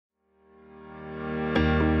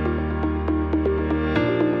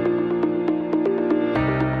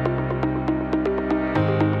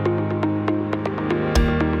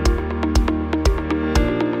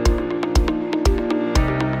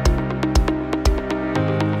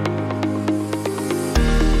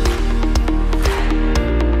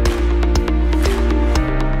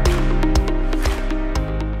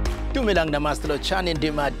Phumela nginamastelo chani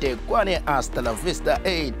ndimade kwane hasta la vista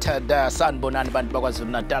tada sanibonani bantu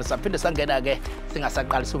bakwaZulu-Natali saphinde sangena ke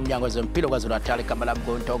singasaqalisa uMnyango wezeMpilo kwaZulu-Natali igama lami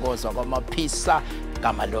ngoNtokozo kwamaphisa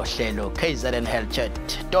igama lohlelo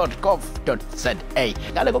KZNHealthChatDotGov.za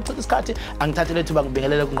ngale kokuchitha isikhathi angithathele ithuba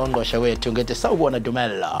ngibingelele kuNgqongqoshe wethu ngithi sawubona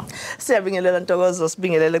Dumela. Siyabingelela Ntokozo,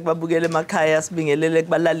 sibingelele kubabukeli emakhaya, sibingelele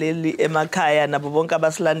kubalaleli emakhaya nabo bonke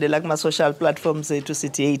abasilandela kuma social platforms ethu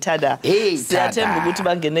sithi ithada. Siyathemba ukuthi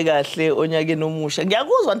bangene kahle onyakeni omusha.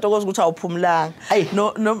 Ngiyakuzwa Ntokozo ukuthi awuphumulanga.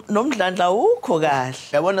 Nomdlandla ukho kahle.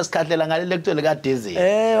 Uyabona sikhahlela ngale lecture ka Dizzy.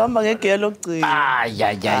 Hamba ngegele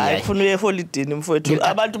lokugcina. Ufuna uye holiday mfowethu.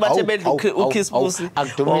 Abantu bathe bedla ukhisibusi.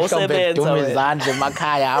 Akudumihlombe izandla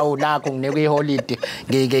emakhaya hawu nakho ngineke iholiday.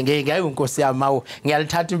 Ngeke unkosi yami hawu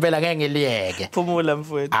ngiyalithatha impela ngeke ngiliyeke. Phumula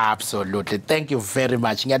mfowethu. Absolutely. Thank you very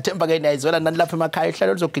much. Ngiyathemba ke niyayizwela nani lapha emakhaya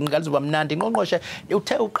ihlelo lizoginqika lizoba mnandi. Ngqongqoshe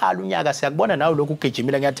uthe uqala unyaka siyakubona nawe lokhu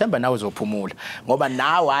ugijimile ngiyathemba nawe uzophumula ngoba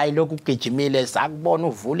nawe hayi lokhu ugijimile sakubona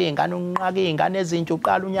uvula izingane unqaka izingane ezintsha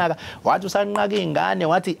uqala unyaka wathi usanqaka izingane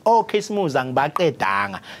wathi Christmas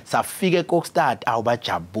angibaqedanga safika eKokstad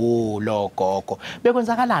awubajabulo gogo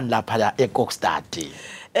bekwenzakalani lapha eKokstad.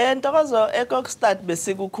 Ntokozo eKokstad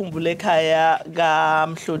besikukhumbula ekhaya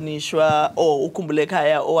kaMhlonishwa ukhumbula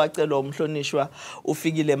ekhaya owacelwa uMhlonishwa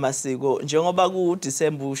ufikile masiko njengoba ku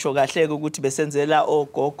December usho kahle ukuthi besenzela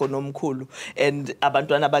ogogo nomkhulu and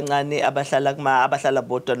abantwana abancane abahlala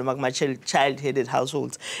bodwa noma kuma child headed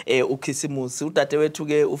households ukhisimusi udadewethu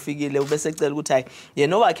ke ufikile ubesecela ukuthi hayi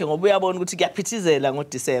yena wakhe ngoba uyabona ukuthi kuyaphithizela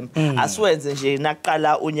ngoDecember asiwenze nje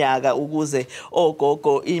naqala unyaka ukuze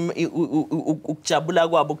ogogo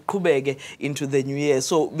ukujabula ukuqhubeke into the new year,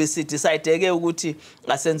 so besidecide ke ukuthi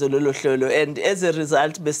asenze lolo hlelo and as a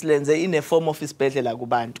result besilenze in a form of isibhedlela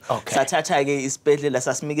kubantu. Sathatha ke isibhedlela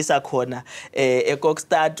sasimikisa khona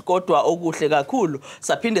eKokstad kodwa okuhle kakhulu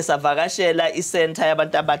saphinde savakashela icenter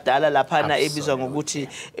yabantu abadala laphana ebizwa ngokuthi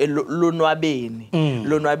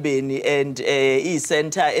lonwabeni and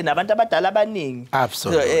icenter enabantu abadala abaningi.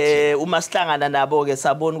 Uma sihlangana nabo ke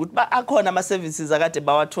sabona ukuthi akhona ama services akade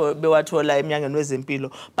bewathola eMnyangweni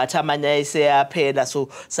wezeMpilo but amanye ayiseyaphela, so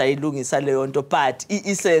sayilungisa leyo nto but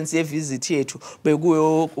i-essence yevisit yethu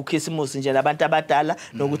bekuyo ukhisimusi nje nabantu abadala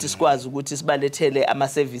nokuthi sikwazi ukuthi sibalethele ama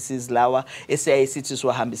services lawa esiyayisithi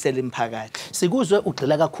siwahambisela imphakathi. Sikuzwe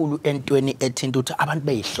ugxila kakhulu entweni ethinta ukuthi abantu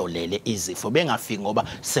beyihlolele izifo bengafiki ngoba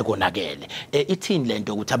sekonakele. Ithini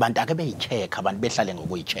lento ukuthi abantu ake beyicheck abantu behlale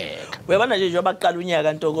ngokuyicheck. Uyabona nje njengoba baqala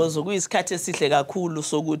unyaka Ntokozo kuyisikhathi esihle kakhulu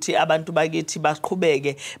sokuthi abantu bakithi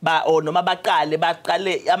baqhubeke noma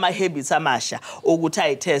baqale ama habits amasha ukuthi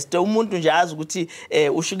ayitest umuntu nje azi ukuthi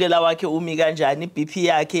ushukela wakhe umi kanjani, iBP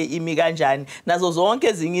yakhe imi kanjani, nazo zonke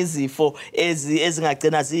ezinye izifo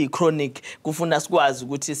ezingagcina ziyi-chronic kufuna sikwazi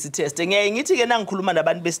ukuthi siteste. Ngeke ngithi ke nangikhuluma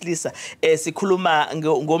nabantu besilisa sikhuluma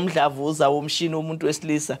ngomdlavuza womshini womuntu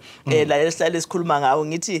wesilisa la esihlale esikhuluma ngawo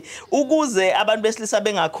ngithi ukuze abantu besilisa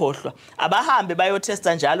bengakhohlwa abahambe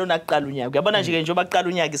bayotesta njalo naqala unyaka. Uyabona nje njengoba aqala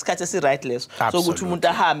unyaka isikhathi esiright leso sokuthi umuntu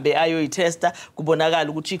ahambe ayoyitesta kubonakala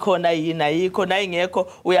ukuthi ikhona yini ayikho nayingekho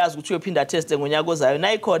uyazi ukuthi uyophinda teste ngonyaka ozayo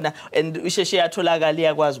nayikhona and isheshe yatholakala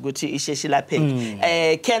iyakwazi ukuthi isheshe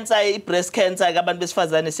lapheke. Cancer i-breast cancer abantu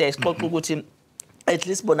besifazane siyayixoxa ukuthi at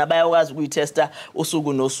least bona bayakwazi ukuyitesta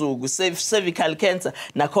usuku nosuku. Cervical cancer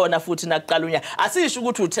nakhona futhi naqala unyaka asisho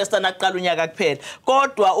ukuthi utesta naqala unyaka kuphela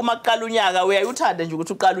kodwa uma qala unyaka uyayuthanda nje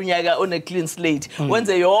ukuthi uqala unyaka on a clean slate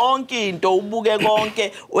wenze yonke into ubuke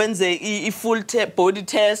konke wenze i-full body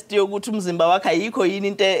test yokuthi umzimba wakhe ayikho yini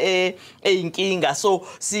into eyinkinga. So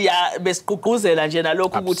besiqhuquzela nje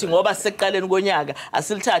nalokho ukuthi ngoba siseqaleni konyaka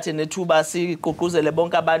asilithathe nethuba siqhuquzele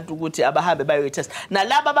bonke abantu ukuthi abahambe bayoyitest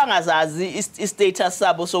nalabo bangazazi status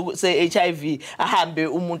sabo se-HIV ahambe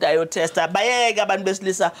umuntu ayotesta bayeke abantu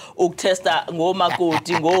besilisa ukutesta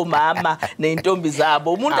ngomakoti ngomama nentombi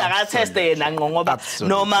zabo umuntu akatheste yena ngoba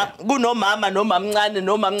noma kunomama noma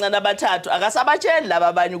mncane abathathu akasabatsheli laba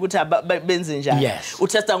abanye ukuthi benze njani.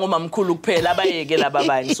 Utesta ngomamkhulu kuphela abayeke laba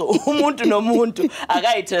abanye, so umuntu nomuntu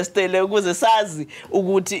akayitestele ukuze sazi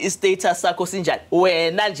ukuthi istatus sakho sinjani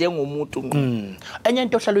wena njengomuntu. Enye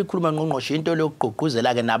into ohlala uyikhuluma Ngqongqoshe into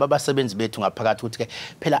lokugqugquzela ke nabo abasebenzi bethu ngaphakathi ukuthi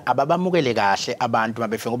phela ababamukele kahle abantu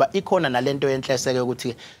mabefika ngoba ikhona nalento yenhleseke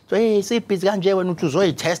ukuthi sibhizi kanje wena uthi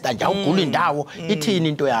uzoyitesta nje awugula indawo ithini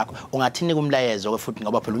into yakho ungathini kumlayezo futhi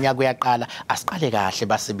ngoba phela unyaka uyaqala asiqale kahle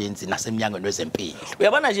basebenzi nasemnyangweni wezeMpilo.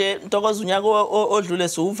 Uyabona nje Ntokozo unyaka odlule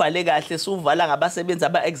siuvale kahle siuvala ngabasebenzi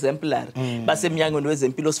aba-exemplary basemnyangweni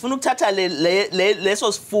wezeMpilo sifuna ukuthatha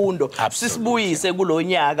leso sifundo sisibuyise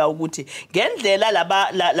kulonyaka ukuthi ngendlela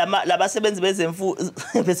labasebenzi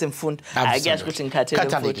bezemfundo akuyasho futhi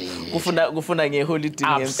ngikhathele futhi kufuna ngeholiday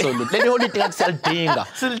absolutely leli holiday akusalidinga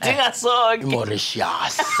silidinga sonke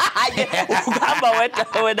Mauritius ukuhamba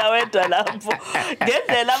wedwa lapho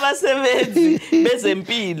ngendlela abasebenzi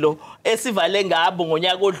bezempilo esivale ngabo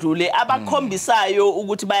ngonyaka odlule abakhombisayo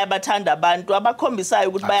ukuthi bayabathanda abantu abakhombisayo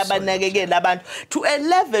ukuthi bayabanakekela abantu to a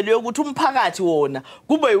level yokuthi umphakathi wona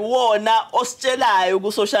kube yiwona ositshelayo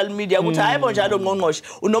ku social media ukuthi hayibo njalo noNgqongqoshe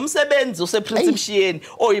unomsebenzi oseprincipshiyeni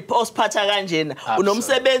osiphatha kanjena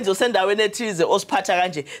unomsebenzi osendaweni ethize osiphatha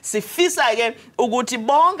kanje sifisa ke ukuthi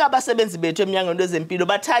bonke abasebenzi bethu eMnyangweni wezempilo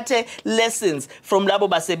bathathe lessons from labo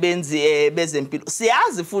basebenzi bezempilo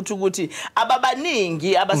siyazi futhi ukuthi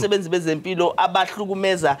ababaningi abasebenzi bezempilo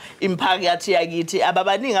abahlukumeza imphakathi yakithi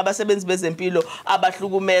ababaningi abasebenzi bezempilo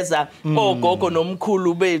abahlukumeza ogogo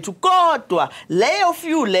nomkhulu bethu kodwa leyo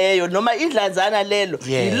few leyo noma idlanzana lelo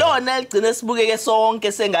yilona eligcine sibukeke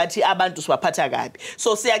sonke sengathi abantu sibaphatha kabi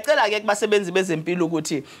so siyacela ke kubasebenzi bezempilo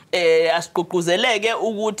ukuthi asiqhuquzeleke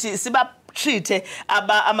ukuthi treat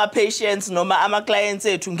ama patients noma ama clients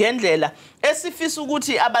ethu ngendlela esifisa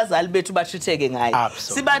ukuthi abazali bethu batreateke ngayo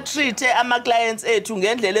siba treat ama clients ethu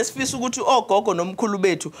ngendlela esifisa ukuthi ogogo nomkhulu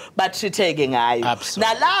bethu batreateke ngayo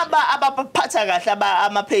nalaba abaphatha kahle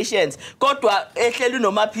ama patients kodwa ehleli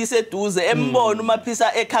nomaphisa eduze embona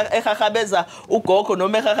umaphisa ekhakhabeza ugogo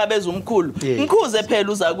noma ekhakhabeza umkhulu ngikhuze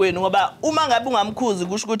phela uza kwenu ngoba uma ngabe ungamkhuzi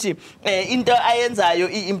kusho ukuthi into ayenzayo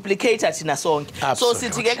iimplicator thina sonke so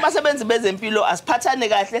sithi ke kubasebenzi bezempilo asiphathane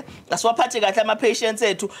kahle asiwaphathe kahle ama patients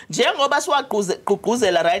ethu njengoba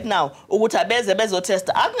siwagqugquzela right now ukuthi abeze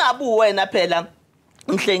bezotesta akungabi wena phela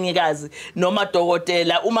mhlengikazi noma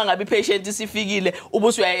dokotela uma ngabe patient isifikile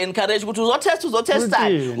ubusu uya encourage ukuthi uzotesta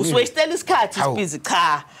usiwastela isikhathi isibizi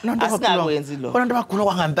cha asinakwenzi lo abantu bagula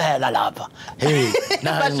kwangempela lapha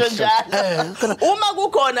basho njalo uma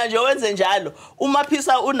kukhona nje wenze njalo uma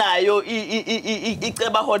phisa unayo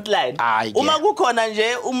iceba hotline uma kukhona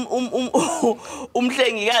nje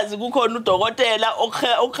umhlengikazi kukhona udokotela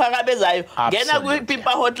okukhakabezayo ngena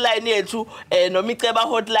kwipipa hotline yethu noma iceba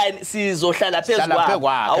hotline sizohlala phezulu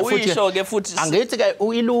awuyisho ke futhi angithi ke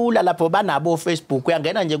uyilula lapho banabo Facebook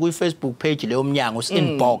uyangena nje ku Facebook page leyo Mnyango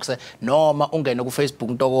inbox noma ungene ku Facebook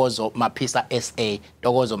Ntokozo Maphisa SA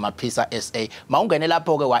Ntokozo Maphisa SA mawungene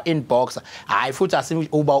lapho ke wa inbox hayi futhi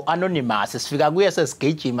uba anonymous sifika kuye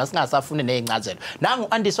sesigijima singasafuni nezincazelo nangu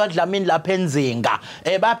Andiswa Dlamini lapha eNzinga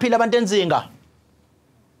baphila abantu eNzinga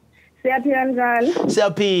siyaphila njalo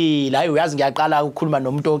siyaphila hayi uyazi ngiyaqala ukukhuluma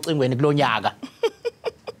nomuntu ocingweni kulonyaka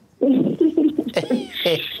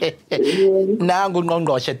nangu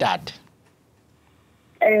uNgqongqoshe dad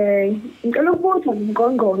ngicela ukubuza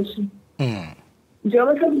uNgqongqoshe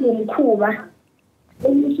njengoba sekuzomkhuba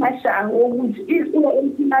umshasha wokuthi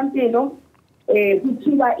emtholampilo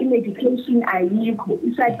kuthiwa i-medication ayikho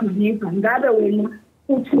isadeliver ngabe wena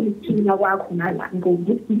uthi ukuthina kwakho nala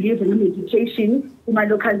ngokudeliver i-medication kuma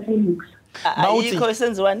local clinics ayikho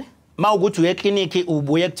esenziwane mawukuthi uye clinic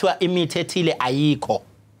ubuye kuthiwa imithi ethile ayikho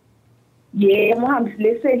muhambi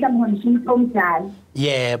lesehla muhambi omdala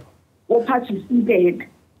yebo ophatha isibeke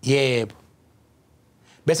yebo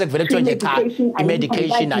bese kuvele kuthiwa nje cha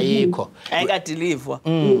i-medication ayikho ayikadeliver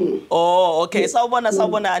okay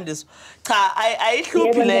sawubona Andiswa cha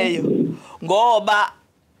ayihluphi leyo ngoba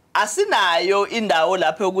asinayo indawo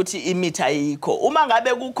lapho ukuthi imithi ayikho uma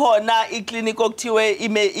ngabe kukhona iclinic okuthiwe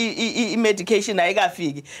i-medication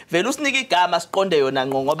ayikafiki vele usinike igama siqonde yona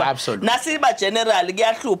ngqo ngoba nasiba general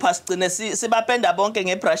kuyahlupha sigcine sibapenda bonke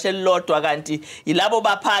ngebrush elilodwa kanti yilabo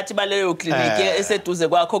baphathi baleyo clinic eseduze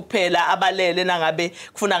kwakho kuphela abalele nangabe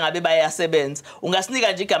kufuna ngabe bayasebenza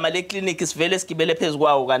ungasinika nje igama le clinic sivele sigibele phezulu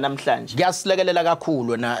kwawo kanamhlanje ngiyasilekelela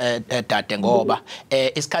kakhulu na dade ngoba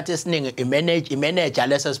isikhathi esiningi i-manager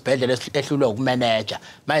lesa sibhedlela ehlulwe ukumanager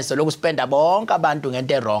manje selokhu spenda bonke abantu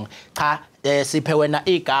ngento errong cha siphe wena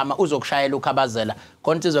igama uzokushayela ukhabazela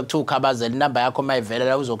konke izokuthiwa ukhabazela inamba yakho mayivela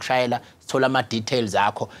la uzokushayela sithola ama details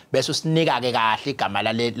akho bese usinika ke kahle igama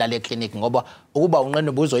lale clinic ngoba ukuba unqene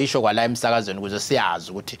ubuzoyisho kwala emsakazweni ukuze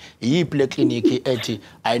siyazi ukuthi yiphi le clinic ethi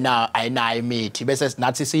ayina imithi bese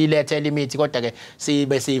nathi siyilethele imithi kodwa ke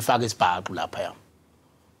sibe siyifaka isibhaqo lapha ya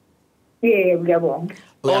yebo ngiyabonga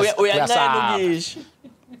uyanqena ukisho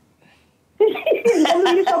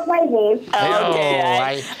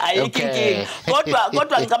okay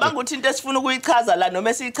kodwa ngicabanga ukuthi into esifuna ukuyichaza la noma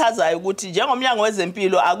esichazayo ukuthi njengomnyango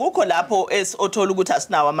wezempilo akukho lapho othola ukuthi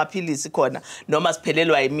asinawo amaphilisi khona noma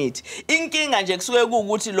siphelelwa imithi inkinga nje kusuke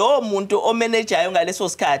ukuthi lo muntu omanageayo ngaleso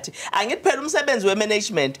sikhathi angithi phela umsebenzi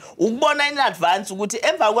wemanagement ukubona in advance ukuthi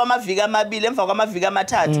emva kwamaviki amabili emva kwamaviki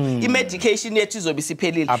amathathu imedication yethu izobe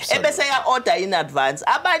isiphelile ebese ya order in advance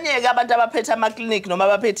abanye ke abantu abaphethe ama clinic noma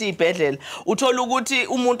abaphethe izibhedlela uthola ukuthi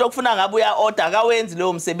umuntu okufuna ngabe uya order akawenzi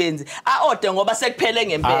leyo msebenzi a-order ngoba sekuphele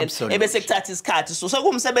ngempela ebese kuthatha isikhathi so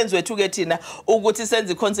sekumsebenzi wethu ke thina ukuthi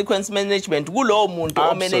senze consequence management kulowo muntu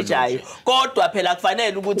omanajayo kodwa phela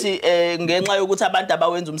kufanele ukuthi ngenxa yokuthi abantu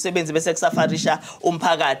abawenza umsebenzi bese kusafarisha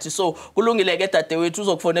umphakathi so kulungile ke dadewethu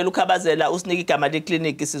uzokufonela ukhabazela usinike igama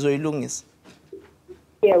le-clinic sizoyilungisa.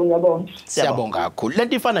 Yebo ngiyabonga. Siyabonga kakhulu.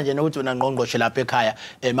 Lento ifana nje nokuthi noNgqongqoshe lapha ekhaya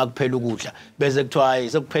makuphela ukudla bese kuthiwa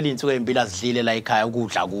sekuphela insuku ezimpilo azidlile la ekhaya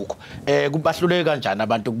ukudla kukho. Kubahluleke kanjani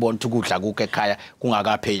abantu kubona ukuthi ukudla kukho ekhaya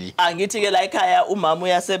kungakapheli? Angithi ke la ekhaya umama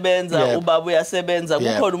uyasebenza ubaba uyasebenza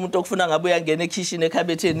kukhona umuntu okufuna ngabe uyangena ekitchen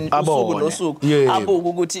ekhabetheni usuku nosuku abuka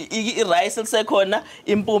ukuthi i-rice lisekhona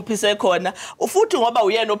impuphu isekhona futhi ngoba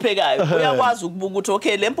uyena ophekayo uyakwazi ukubuka ukuthi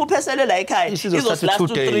okay le mpuphu esele la ekhaya izosilast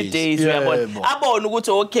 3 days uyabona abona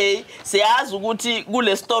ukuthi okay siyazi ukuthi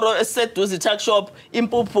kule store esiseduze tuck shop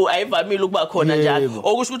impuphu ayivamile ukuba khona njalo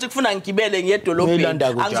okusho ukuthi kufuna ngigibele ngiye edolobheni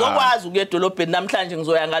angizokwazi ukuya edolobheni namhlanje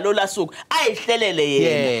ngizoya ngalola suku ayihlelele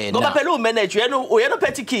yena ngoba phela umanager uyena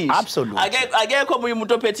ophethe ikhishi akekho omunye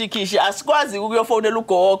umuntu ophethe ikhishi asikwazi ukuyofonela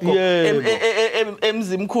ugogo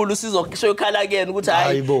emzimkhulu sizokhala kuyena ukuthi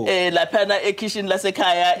hayi lapha ekitchen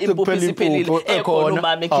lasekhaya impuphu isiphelile ekhona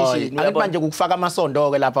umama ekitchen uyabona manje kufaka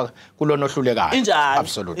amasondo ke lapha kulona ohlulekayo.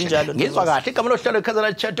 Absolutely. Ngizwa kahle igama lohlelo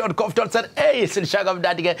KZNHealthChatDotGov silishaka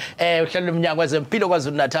mdadi ke uhlelo loMnyango wezeMpilo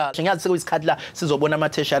kwaZulu-Natali. Ngiyathi sekuyisikhathi la sizobona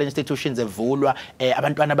ama-tertiary institutions evulwa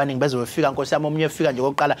abantwana abaningi bezofika Nkosi yami omunye efika nje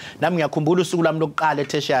kokuqala nami ngiyakhumbula usuku lami lokuqala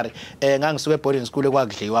e-tertiary ngangisuka e-boarding school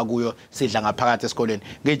ekwakudliwa kuyo sidla ngaphakathi esikoleni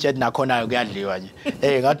ngitshela nakhonayo kuyadliwa nje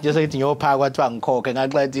ngathi nje sekithi ngiyophaka kwathiwa ngikhokhe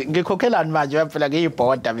ngaxathi ngikhokhelani manje phela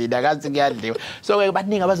ngiyibhoda mina ngathi kuyadliwa so ke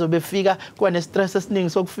baningi abazobefika kuba ne-stress esiningi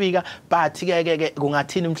sokufika but ke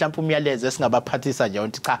kungathini mhlawumbe umyalezo esingabaphathisa nje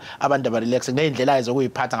ukuthi cha abantu abarelax ngezindlela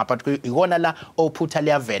ezokuyiphatha ngaphakathi ikona la ophutha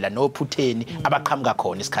liyavela nophutheni abaqhamuka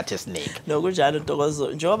khona isikhathi esiningi nokunjalo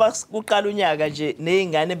Ntokozo njengoba kuqala unyaka nje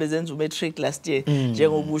nezingane bezenza umatric last year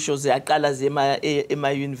njengobusho ziyaqala ema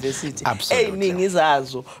university eziningi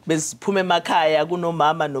izazo besiphuma emakhaya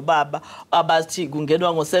kunomama nobaba abathi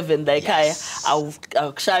kungenwa ngo7 la ekhaya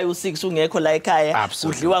akushaya u6 ungekho la ekhaya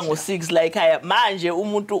udliwa ngo6 la ekhaya manje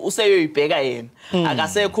umuntu useyoyibheka yena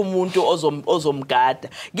akasekho umuntu ozomgada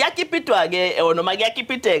kuyakipitwa ke noma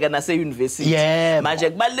kuyakipiteka nase university manje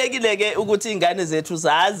kubalekile ke ukuthi ingane zethu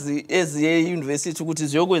zazi eziye university ukuthi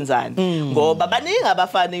ziyokwenzani ngoba baningi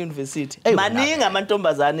abafana e-university maningi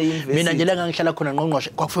amantombazane e-university mina nje la ngihlala khona Ngqongqoshe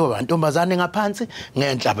kwakufika amantombazane ngaphansi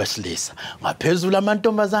ngenhla besilisa ngaphezulu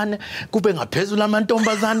amantombazane kube ngaphezulu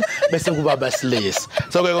amantombazane bese kuba besilisa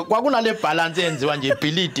so ke kwakunale balance yenziwa nje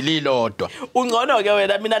ibhilidi lilodwa ungcono ke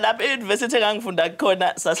wena mina lapha e-university engangifunda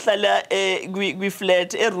khona sasihlala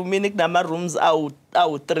kwi-flat eroomini kunama rooms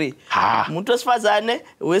awu3 umuntu wesifazane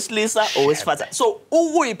wesilisa owesifazane so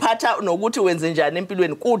ukuyiphatha nokuthi wenze njani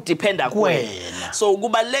empilweni kudependa kuwena so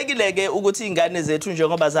kubalekile ke ukuthi ingane zethu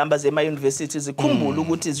njengoba zihamba zema university zikhumbule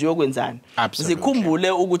ukuthi ziyokwenzani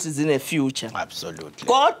zikhumbule ukuthi zine future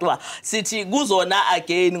kodwa sithi kuzona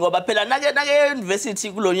again ngoba phela nake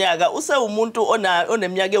university kulonyaka usewumuntu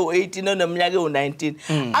oneminyaka ewu18 oneminyaka ewu19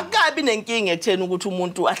 akabi nenkinga ekutheni ukuthi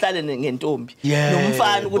umuntu ahlale ngentombi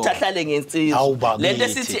nomfana ukuthi ahlale ngensizwa lento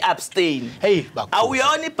sithi abstain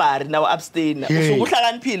awuyona ibhari nawo abstain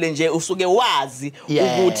usukuhlakaniphile nje usuke wazi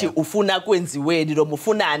ukuthi ufuna kwenziweni noma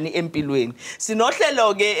ufunani empilweni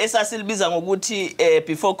sinohlelo ke esasilibiza ngokuthi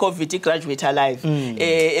before covid graduate alive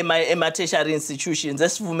ema tertiary institutions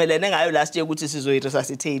esivumelene ngayo last year ukuthi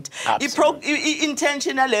sizoyiresuscitate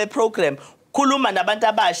i-intentional program khuluma nabantu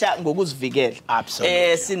abasha ngokuzivikela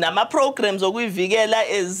sinama programs okuyivikela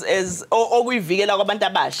okuyivikela kwabantu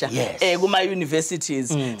abasha kuma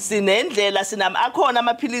universities sinendlela akhona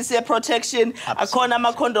amaphilisi eprotection akhona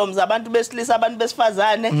ama condoms abantu besilisa abantu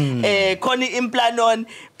besifazane khona iimplanton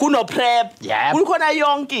kuno prep kukhona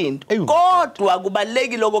yonke into kodwa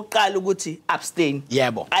kubalekile okokuqala ukuthi abstain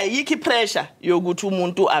ayikho pressure yokuthi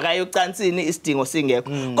umuntu akayocansini isidingo singekho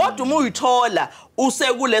kodwa uma uyithola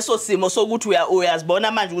usekuleso simo sokuthi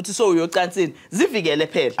uyazibona manje ukuthi so uyocansini zivikele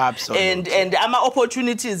phela and ama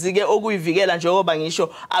opportunities ke okuyivikela njengoba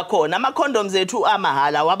ngisho akhona ama condoms ethu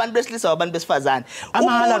amahala abantu besilisa wabantu besifazane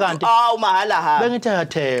amahala kanti mahala ha bengithi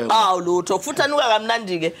ayatheka lutho futhi anuka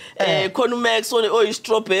kamnandi ke khona umax oyi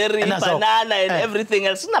strawberry banana and everything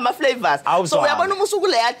else sinama flavors so uyabona uma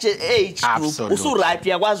usukule age group usuripe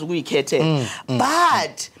yakwazi ukuyikhethela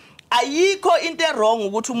but ayikho into wrong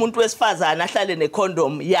ukuthi umuntu wesifazana ahlale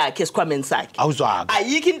necondom yakhe esikhwameni sakhe awuzwaka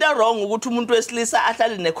ayikho into wrong ukuthi umuntu wesilisa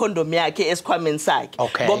ahlale necondom yakhe esikhwameni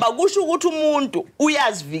sakhe ngoba kusho ukuthi umuntu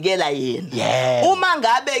uyazivikela yena uma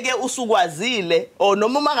ngabe ke usukwazile o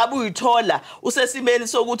noma uma ngabe uyithola usesimeni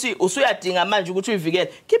sokuthi usuyadinga manje ukuthi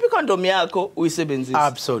uyivikele keep icondom yakho uyisebenzise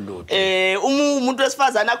absolutely umuntu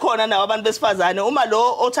wesifazana khona nawo abantu besifazane uma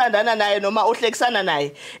lo othandana naye noma ohlekisana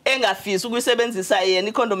naye engafisi ukuyisebenzisa yena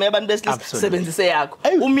icondom yabantu besilisa sebenzise yakho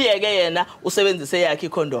umiyeke yena usebenzise yakhe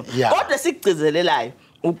icondom kodwa sikugcizelelayo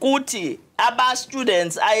ukuthi aba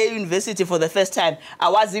students aye university for the first time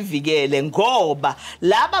awazivikele ngoba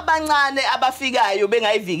laba bancane abafikayo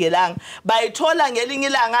bengayivikelanga bayithola ngelinye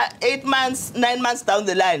ilanga 8 months 9 months down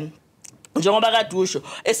the line njengoba kadusho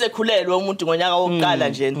esekhulelwe umuntu ngonyaka wokuqala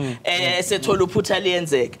nje esethola uphutha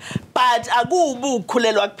liyenzeka but akubu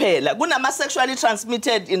ukukhulelwa kuphela kunama sexually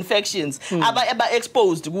transmitted infections aba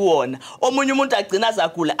exposed kuwona omunye umuntu agcina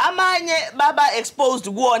azagula amanye baba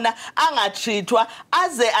exposed kuwona angatreatwa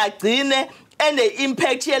aze agcine ene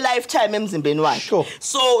impact ye lifetime emzimbeni wakhe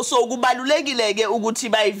so kubalulekile ke ukuthi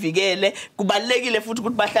bayivikele kubalulekile futhi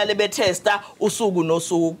ukuthi bahlale betesta usuku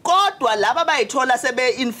nosuku kodwa laba bayithola sebe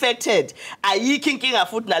infected ayikho inkinga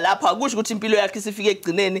futhi nalapha akusho ukuthi impilo yakhe isifike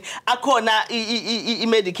egcineni akhona i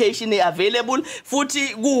medication available futhi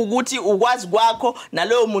kuukuthi ukwazi kwakho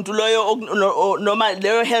naloyo muntu loyo noma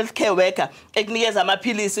leyo healthcare worker ekunikeza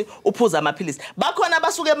amaphilisi uphuza amaphilisi bakhona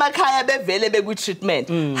basuke emakhaya bevele bekwi treatment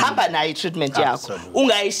hamba nayo treatment yakho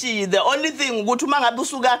ungayishiyi the only thing ukuthi uma ngabe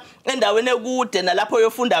usuka endaweni ekude nalapho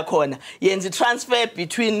uyofunda khona yenza transfer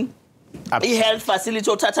between i-health facility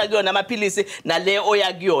othatha kuyona amaphilisi nale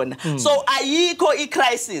oya kuyona so ayikho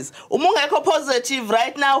i-crisis uma ungekho positive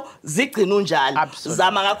right now zigcina unjalo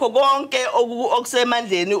zama ngakho konke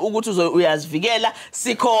okusemandleni ukuthi uyazivikela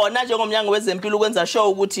sikhona njengomnyango wezeMpilo ukwenza sure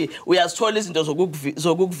ukuthi uyazithola izinto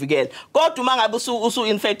zokukuvikela kodwa uma ngabe usu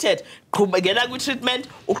infected qhubekela ku treatment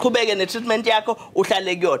uqhubeke ne treatment yakho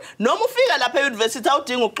uhlale kuyona noma ufika lapha e-university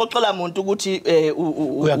awudinga ukuxoxela umuntu ukuthi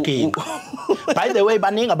uyaginga by the way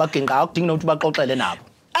baningi abaginga akudingi ukuthi baxoxele nabo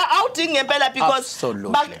awudingi ngempela because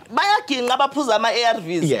bayaginga abaphuza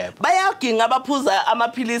ama-ARVs bayaginga abaphuza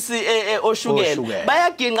amaphilisi oshukela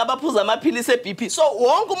bayaginga abaphuza amaphilisi e-BP so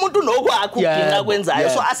wonke umuntu unokwakhe ukuginga kwenzayo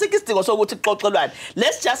so asikho isidingo sokuthi kuxoxelwane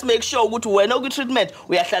let's just make sure ukuthi wena ukwi-treatment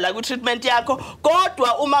uyahlala kwi-treatment yakho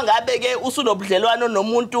kodwa uma ngabe ke usunobudlelwano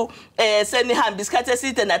nomuntu senihamba isikhathi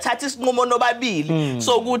eside nathatha isinqumo nobabili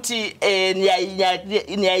sokuthi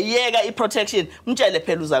niyayiyeka i-protection mtshele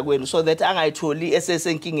phela uzakwenu so that angayitholi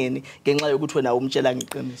esesenkingeni ngenxa yokuthi wena umtshela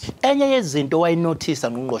ngiqiniso enye yezinto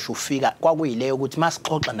wayinothisa ngqongqoshe ufika kwakuyileyo ukuthi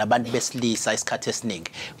masixoxa nabantu besilisa isikhathi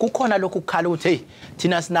esiningi kukhona lokhu ukukhala ukuthi hey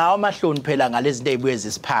thina sinawo amahloni phela ngalezi zinto ezibuye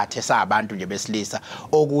zisiphathe sabantu nje besilisa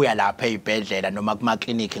okuya lapha ezibhedlela noma kuma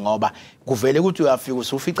clinic ngoba kuvele ukuthi uyafika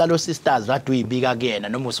usufica lo sisters kade uyibika kuyena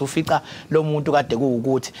noma usufica lo muntu kade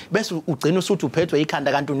kuukuthi bese ugcina usuthi uphethwe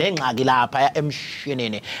ikhanda kanti unengxaki lapha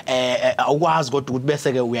emshinini awukwazi kodwa ukuthi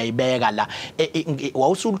bese ke uyayibeka la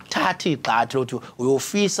wawusuluthatha igxathu lokuthi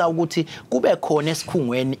uyofisa ukuthi kube khona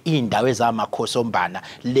esikhungweni indawo ezamakhosommbana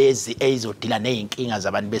lezi ezodila nezinkinga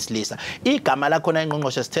zabantu besilisa igama lakho na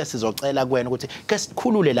ingqongqoshe sithe sizocela kuwena ukuthi ke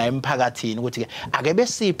sikhulule la emphakathini ukuthi ke ake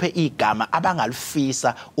besiphe igama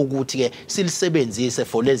abangalifisa ukuthi ke silisebenzise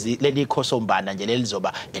for leli khosommbana nje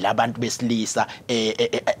lelizoba elabantu besilisa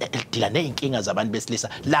edila nezinkinga zabantu besilisa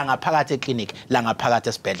la ngaphakathi eclinic la ngaphakathi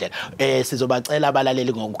esibhedlela sizobacela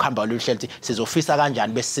abalaleli ngokuhamba loluhlelo sizofisa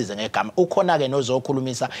kanjani besisize ngegama ukhona ke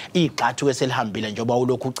nozokhulumisa igxathu eselihambile njengoba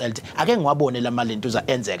ulokhu ucela ukuthi ake ngiwabone lamalentuza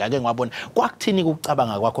enzeka ake ngiwabone kwakuthini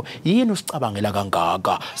ukucabanga kwakho yini usicabangela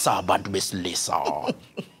kangaka sabantu besilisa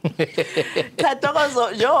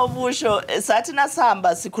Katokozo njengobusho sathi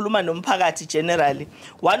nasihamba sikhuluma nomphakathi generally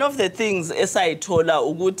one of the things esayithola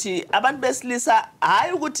ukuthi abantu besilisa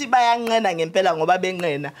hayi ukuthi bayanqena ngempela ngoba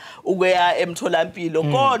benqena ukuya emtholampilo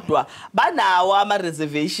kodwa banawo ama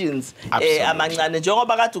reservations amancane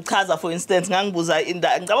njengoba kade uchaza for instance ngangibuza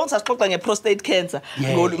ngicabanga ukuthi sasixoxa ngeprostate cancer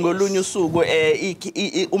ngolunye usuku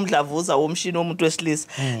umdlavuza womshini womuntu wesilisa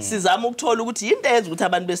sizama ukuthola ukuthi yinto eyenza ukuthi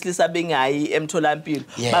abantu besilisa bengayi emtholampilo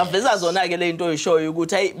baveza zona ke le into oyishoyo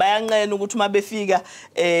ukuthi hey bayanqena ukuthi uma befika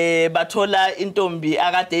bathola intombi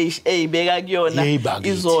akade eyibeka kuyona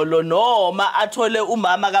izolo noma athole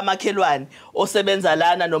umama kamakhelwane osebenza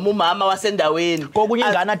lana noma umama wasendaweni kokunye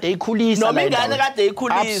ingane ade ikhulisa noma ingane kade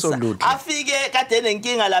ikhulisa afike kade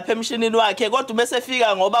nenkinga lapha emshinini wakhe kodwa bese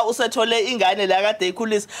fika ngoba usethole ingane la kade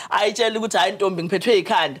ikhulisa ayitshela ukuthi hayi intombi ngiphethwe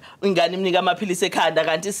ikhanda ingane imnika amaphilisi ekhanda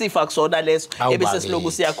kanti isifa kusona leso ebese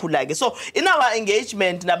siloku siyakhula ke so in our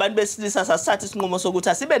engagement government nabantu besilisa sasithatha isinqumo sokuthi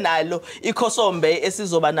asibe nalo ikhosombe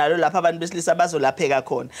esizoba nalo lapha abantu besilisa bazolapheka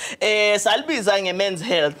khona salibiza nge-men's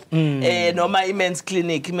health noma i-men's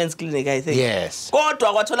clinic I think yes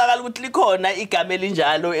kodwa kwatholakala ukuthi likhona igama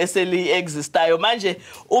elinjalo eseli-existayo manje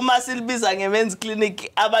uma silibiza nge-men's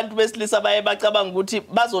clinic abantu besilisa baye bacabanga ukuthi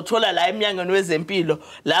bazothola la eMnyangweni wezeMpilo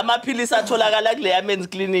la amaphilisi atholakala kuleya men's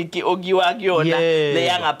clinic okuyiwa kuyona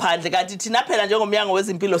leya ngaphandle kanti thina phela njengomnyango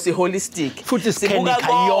wezimpilo si holistic futhi sikhenika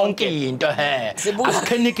yonke into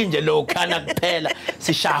asikheniki nje lokhana kuphela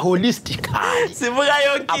sisha holistically sibuka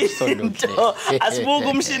yonke into asibuka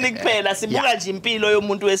umshini kuphela sibuka nje impilo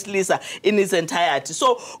yomuntu wesilisa in its entirety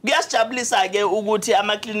so kuyasijabulisa ke ukuthi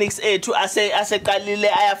ama clinics ethu aseqalile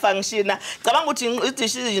ayafunctiona cabanga ukuthi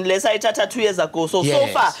i-decision lesayithatha 2 years ago so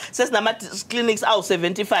far sesinama clinics awu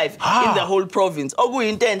 75 in the whole province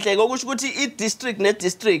okuyinto enhle okusho ukuthi i-district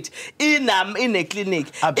ne-district ine clinic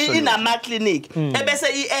inama clinic ebese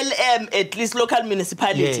i-LM at least local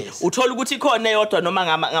municipality uthola ukuthi ikhona eyodwa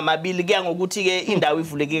noma ngamabili kuya ngokuthi ke indawo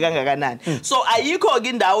ivuleke kangakanani so ayikho ke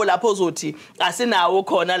indawo lapho ozothi asinawo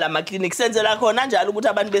khona lama clinics senzela khona njalo ukuthi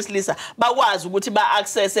abantu besilisa bakwazi ukuthi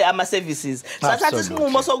ba-access ama services sathatha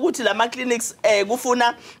isinqumo sokuthi lama clinics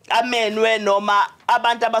kufuna amenwe noma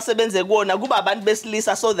abantu abasebenze kuona kuba abantu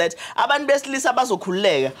besilisa so that abantu besilisa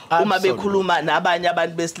bazokhululeka uma bekhuluma nabanye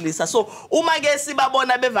abantu besilisa so uma ke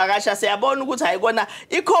sibabona bevakasha siyabona ukuthi hayikona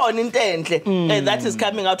ikhona into enhle that is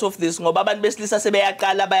coming out of this ngoba abantu besilisa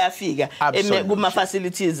sebeyaqala bayafika kuma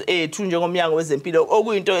facilities ethu njengomnyango wezeMpilo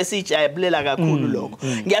okuyinto esijabulela kakhulu lokho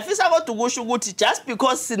ngiyafisa kodwa ukusho ukuthi just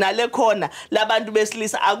because sinale khona labantu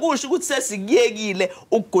besilisa akusho ukuthi sesikuyekile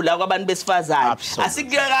ukugula kwabantu besifazane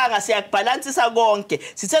asikuyekanga siyakubalansisa konke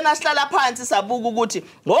sithena sihlala phansi sabuka ukuthi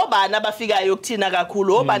ngobani abafikayo kuthina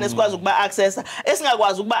kakhulu obani esikwazi ukuba accessa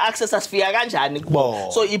esingakwazi ukuba accessa sifika kanjani kubo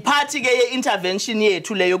so iphathi ke ye-intervention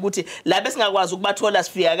yethu leyo ukuthi la besingakwazi ukubathola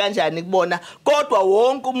sifika kanjani kubona kodwa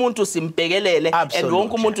wonke umuntu simbhekelele and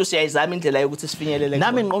wonke umuntu siyayizama indlela yokuthi sifinyelele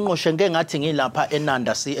nami Ngqongqoshe ngeke ngathi ngilapha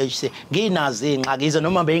eNanda CHC nginazi ingxakize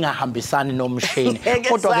noma beyingahambisani nomshini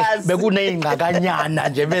kodwa ke bekuneyingxakanyana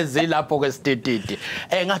nje bezilapho kwesitititi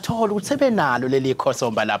ngathola ukuthi sebenalo leli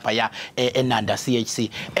khosomba lapha ya eNanda CHC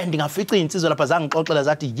and ngafica insizwa lapha zangixoxela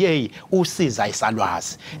zathi yey usiza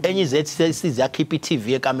isalwazi enye izethi isiza yakhipha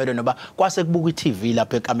iTV ekamelo noba kwase kubuka iTV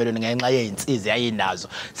lapha ekamelweni ngenxa yeinsiza yayinazo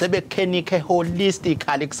sebekhenike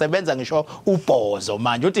holistically kusebenza ngisho ubhozo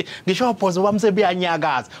manje uthi ngisho ubhozo wami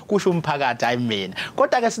sebiyanyakaza kusho umphakathi hayi mina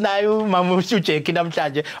kodwa ke sinayo mama uJacqui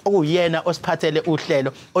namhlanje okuyena osiphathele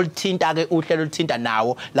uhlelo oluthinta ke uhlelo oluthinta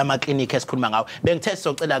nawo lama clinic esikhuluma ngawo bengithe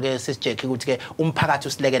sizocela ke sisiJacqui ukuthi ke umphakathi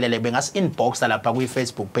usilekelele bengasi inbox lapha ku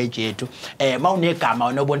Facebook page yethu mawunegama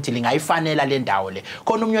onobona ukuthi lingayifanela le ndawo le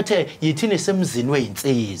khona umnyothe yithini semzini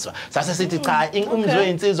weinsizwa sase sithi cha umzi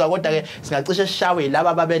weinsizwa kodwa ke singacishe sishawe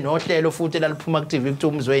laba babe nohlelo futhi laliphuma ku TV kuthi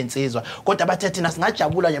umzi weinsizwa kodwa bathe thina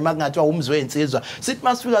singajabula nje makungathiwa umzi weinsizwa sithi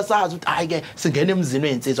masifika sazi ukuthi hayi ke singene emzini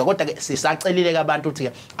weinsizwa kodwa ke sisacelile ke abantu ukuthi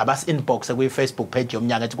ke abasi inbox ku Facebook page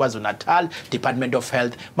yomnyango ethi KwaZulu-Natal Department of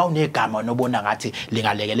Health mawunegama onobona ngathi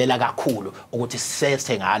lingalekelela kakhulu ukuthi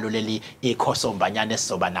sese ngalo leli ikhosombanyana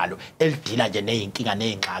esizoba nalo elidila nje nezinkinga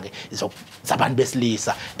nezingxaki zabantu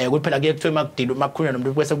besilisa kuphela ke kuthiwa makudila makukhulunywa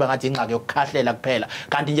nomuntu bese kuba ngathi ingxaki yokukhahlela kuphela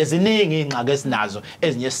kanti nje ziningi izingxaki esinazo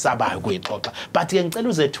ezinye sisabayo kuyixoxa but ke ngicela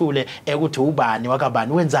uzethule ukuthi ubani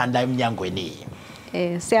wakabani wenzani la eMnyangweni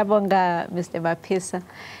siyabonga Mr Baphisa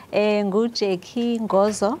nguJacqui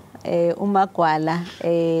Ngozo uMagwala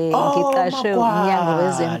ngiqashwe uMnyango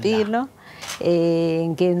wezeMpilo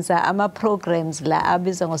ngenza ama programs la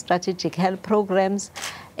abizwa ngo strategic health programs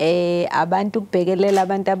abantu kubhekelela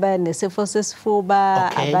abantu abanesifo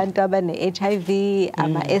sesifuba abantu abane HIV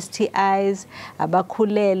ama STIs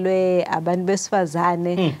abakhulelwe abantu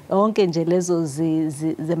besifazane onke nje lezo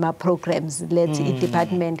zema programs that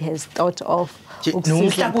i-department has thought of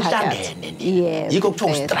yiko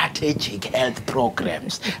kuthiwa strategic health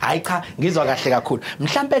programs hayi cha ngizwa kahle kakhulu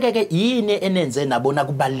mhlambe ke yini enenze nabona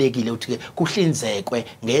kubalekile ukuthi kuhlinzekwe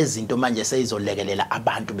ngezinto manje seyizolekelela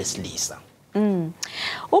abantu besilisa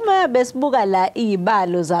uma besibuka la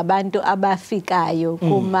izibalo zabantu abafikayo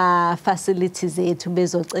kuma facilities ethu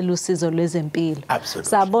bezocela usizo lwezempilo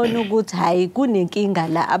sabona ukuthi hayi kunenkinga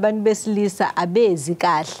la abantu besilisa abezi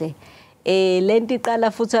kahle lento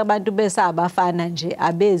iqala futhi abantu besabafana nje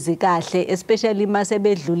abezi kahle especially mase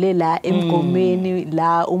bedlule la emgomeni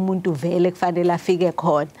la umuntu vele kufanele afike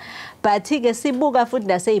khona but ke sibuka futhi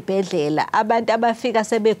nasezibhedlela abantu abafika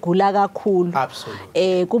sebegula kakhulu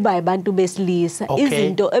kuba abantu besilisa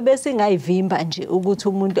izinto ebesingayivimba nje ukuthi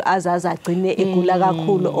umuntu azazi agcine egula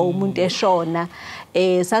kakhulu o umuntu eshona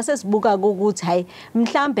sase sibuka ukuthi hayi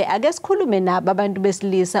mhlambe ake sikhulume nabo abantu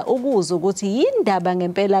besilisa ukuze ukuthi yindaba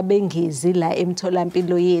ngempela bengezi la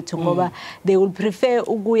emtholampilo yethu ngoba they will prefer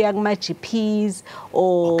ukuya kuma GPs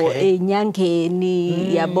or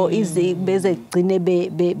enyangeni yabo beze gcine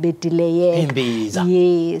be delay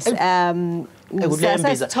yes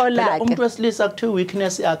phela umuntu wesilisa ku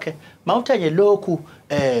weakness yakhe mawuthe nje lokhu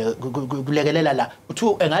kulekelela la uthi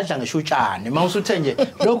engadla ngisho utshani mawusuthe nje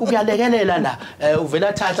lokhu kuyalekelela la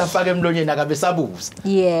uvela thatha afake emlonyeni akabe sabuza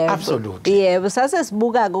absolutely yebo sase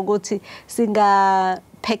sibuka ukuthi singa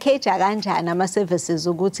package kanjani ama services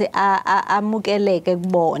ukuthi amukeleke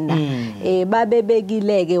kubona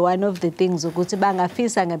babebekileke one of the things ukuthi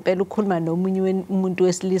bangafisa ngempela ukukhuluma nomunye umuntu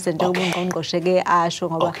wesilisa njengoba uNgqongqoshe ke asho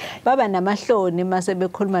ngoba baba namahloni mase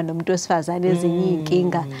bekhuluma nomuntu wesifazane ezinye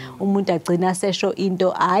inkinga umuntu agcina sesho into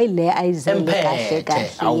hayi le ayizele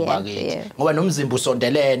kahle ngoba nomzimba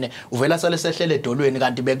usondelene uvela sale sehlele edolweni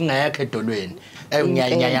kanti bekungekho edolweni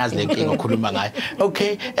ngiyayazi lenkinga okhuluma ngayo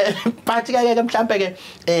but ke mhlambe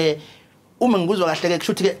ke uma ngikuzwa kahle ke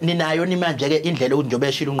kushuthi ke ninayo nimanje ke indlela ukuthi njobe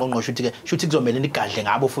eshila uNgqongqoshe uthi ke shuthi kuzomela nigadle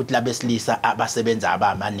ngabo futhi labesilisa abasebenza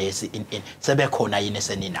abamanesi sebekhona yini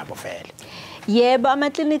eseninabo vele yebo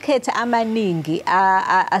ama-clinic ethu amaningi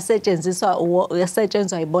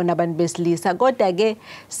asetshenziswa yibona abantu besilisa kodwa ke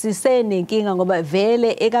sisenenkinga ngoba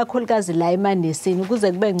vele ekakhulukazi la emanesini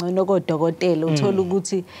ukuze kube ngcono kodokotela uthola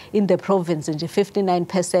ukuthi in the province nje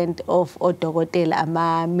 59% of odokotela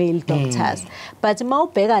ama-male doctors but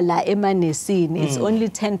mawubheka la emanesini it's only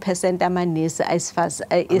 10% amanesi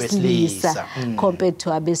esilisa compared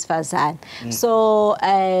to abesifazane so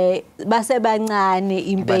basebancane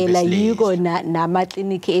impela yiko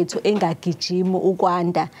nama-clinic ethu engagijima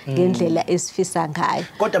ukwanda ngendlela esifisa ngayo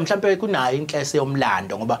kodwa mhlawumbe kunayo inhlese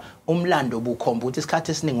yomlando ngoba umlando bukhomba ukuthi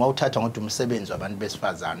isikhathi esiningi wawuthathwa ngoba umsebenzi wabantu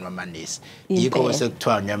besifazane wamanesi yikho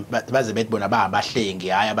sekuthiwa baze bethi bona bayabahlengi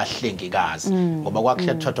hayi abahlengikazi ngoba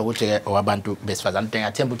kwakuthathwa ukuthi wabantu besifazane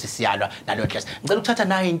ngingathemba ukuthi siyalwa nalo nhlese ngicela ukuthatha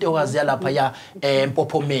nayo into owaziya lapha ya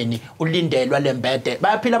empophomeni ulindelwa lembede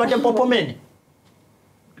bayaphila abantu empophomeni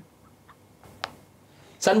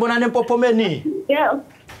sanibonana empophomeni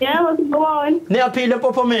yebo sibona niyaphila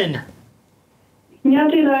empophomeni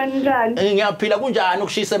ngiyaphila njani ngiyaphila kunjani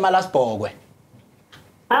ukushisa eMalasbhokwe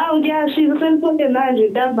ngiyashisa seniphoke manje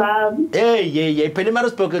ntambama hey phela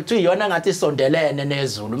eMalasbhokwe kuthiwa iyona ngathi isondelene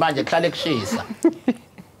nezulu manje kuhlale kushisa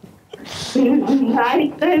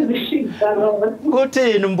hayi sezishisa ngoba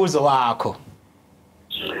kuthini umbuzo wakho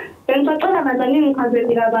Bengicela manje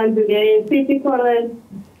ngingichazele abantu ngePP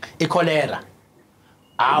iCholera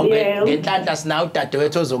ngenhlanhla sinawo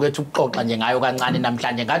udadewethu ozokethu ukuxoxa nje ngayo kancane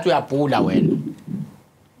namhlanje ngathi uyabhula wena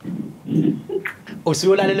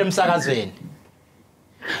usiyolalela emsakazweni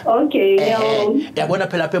yabona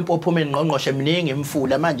phela lapha empophomeni Ngqongqoshe miningi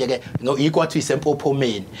imfula manje ke ikwathi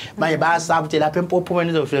isempophomeni manje bayasaba ukuthi lapha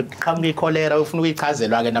empophomeni uzofika qhamuka iCholera ufuna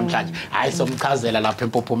ukuyichazelwa ke namhlanje hayi somchazela lapha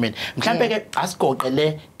empophomeni mhlambe ke asigoqe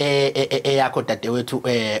le eyakho dadewethu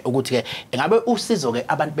ukuthi ke ngabe usizo ke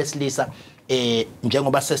abantu besilisa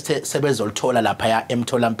njengoba sebezolithola lapha ya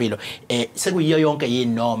emtholampilo sekuyiyo yonke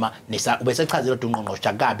yini noma ubese chazela uNgqongqoshe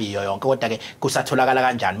akabi yiyo yonke kodwa ke kusatholakala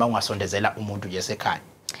kanjani maungasondezela umuntu nje esekhaya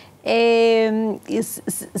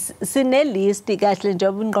sine list kahle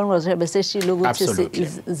njengoba uNgqongqoshe beseshilo ukuthi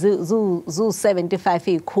zu75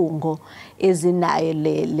 ikhungo ezinayo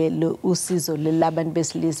le usizo labantu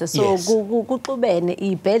besilisa so kuxubene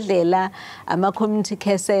ibhedlela ama community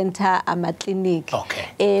care center ama clinic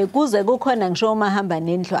kuze kukhona ngisho mahamba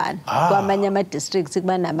nendlwana kwamanye ama districts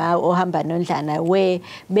kuba nama ohamba nondlana we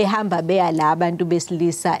behamba beya la abantu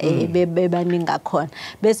besilisa bebaninga khona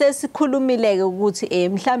bese sikhulumileke ukuthi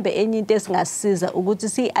mhlambe enye into esingasiza ukuthi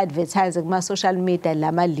si-advertise kuma social media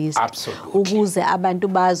lama list ukuze abantu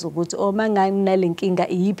bazi ukuthi uma ngingalenkinga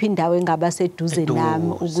iyiphi indawo engaba seduze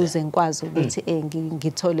nami ukuze ngikwazi ukuthi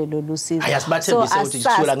ngithole lolu sizo ayasibathembise ukuthi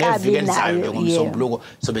sithola ngeviki elizayo ngomsombuluko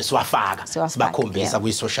sobe siwafaka sibakhombisa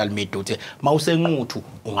kwi social media ukuthi mawusenquthu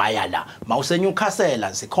ungaya la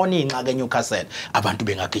mawuseNewcastle sikhona inxaka eNewcastle abantu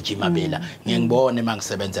bengagijima bela ngiyibone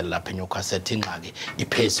mangisebenzela lapha eNewcastle inxaki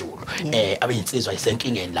iphezulu abeyinsizwa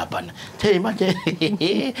isenkingeni lapha hey manje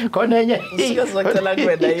khona enye sizocela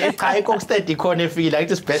kuwena cha iCockstead ikhona efika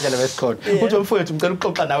ayithi sibhedlela besikhona uthi umfowethu ngicela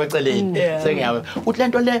ukuxoxa nawe eceleni sengiyawe uthi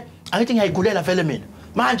lento le angithi ngiyayigulela vele mina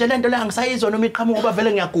manje lento la ngisayizwa noma iqhamuka ngoba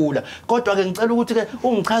vele ngiyagula kodwa ke ngicela ukuthi ke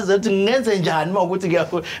ungichazele ukuthi ngenze njani mawukuthi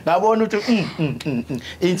ngiyabona ukuthi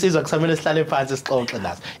insizwa kusamele sihlale phansi sixoxe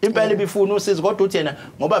nazo impela ibifuna usizo kodwa uthi yena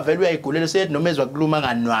ngoba vele uyayigulela seyethi noma ezwa kuluma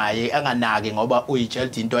anganwaye anganaki ngoba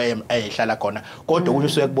uyitshela into eyihlala khona kodwa kunye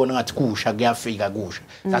usuke kubona ngathi kusha kuyafika kusha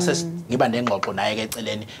sase ngiba nengxoxo naye ke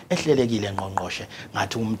eceleni ehlelekile ngqongqoshe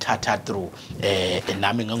ngathi umthatha through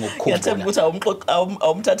nami ngengokukhumbula yathemba ukuthi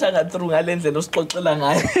awumthathanga through ngalendlela osixoxela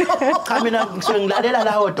ngayo cha mina ngisuke ngilalela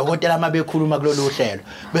la odokotela mabekhuluma kulolu hlelo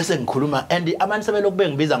bese ngikhuluma and abantu sebelokhu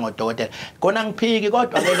bengibiza ngodokotela kona ngiphiki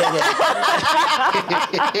kodwa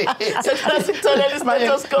sesitholela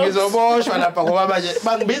i-stethoscope ngizoboshwa lapha ngoba manje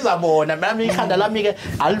bangibiza bona nami ikhanda lami ke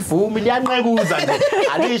alivumi liyanqekuza nje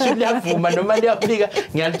alisho liyavuma noma liyafika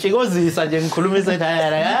ngiyalijikozisa nje ngikhulumisa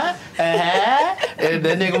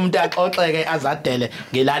then umuntu axoxeke azadele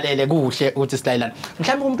ngilalele kuhle ukuthi silayelana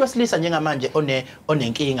mhlawumbe umuntu wesilisa njengamanje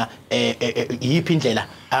onenkinga yiphi indlela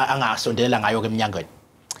angasondelela ngayo ke emnyangweni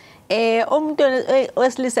umuntu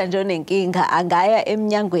wesilisa nje onenkinga angaya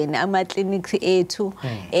emnyangweni ama-clinics ethu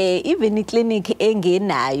even i-clinic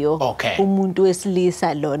engenayo umuntu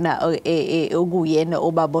wesilisa lona okuyena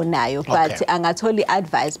obabonayo but angathola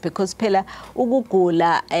i-advice because phela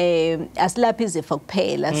ukugula asilaphi izifo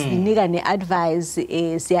kuphela sinika ne-advice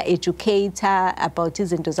siya-educator about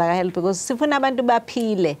izinto zaka-health because sifuna abantu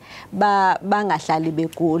baphile bangahlali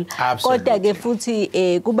begula kodwa ke futhi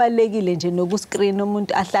kubalekile nje nokuscreen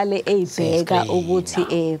umuntu ahlale eyibheka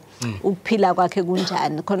ukuthi ukuphila kwakhe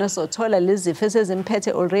kunjani khona sothola lezi zifo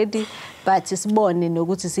esezimphethe already but sibone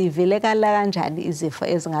nokuthi siyivilekala kanjani izifo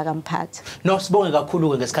ezingakamphathi no sibonge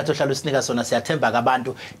kakhulu ke ngesikhathi ohlalo sinika sona siyathemba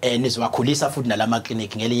kabantu nizowakhulisa futhi nalama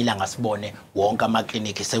clinic ngelinye ilanga sibone wonke ama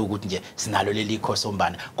clinic sekuthi nje sinalo leli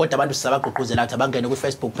khosombana kodwa abantu sisabagqugquzela ukuthi abangene ku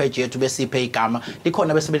Facebook page yethu besiphe igama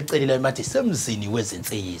likhona bese belicelile bathi semzini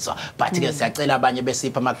wezinsizwa but ke siyacela abanye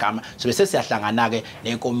besipha amagama so bese siyahlangana ke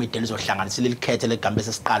nenkomiti lizohlanganisile likhethe legama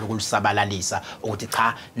bese siqala ukulisabalalisa ukuthi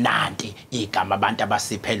cha nanti igama abantu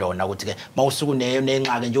abasiphe lona ukuthi ke mawusuku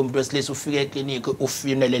nenqake nje umuntu wesilisa ufike eclinic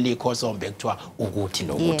ufinele likhosombe kuthiwa ukuthi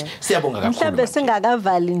nokuthi siyabonga kakhulu mhlawumbe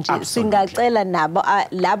singakavali nje singacela nabo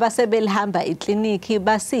laba sebelihamba iclinic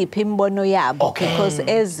basiphe imbono yabo because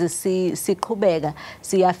siqhubeka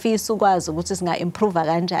siyafisa ukwazi ukuthi singa improve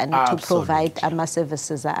kanjani to provide ama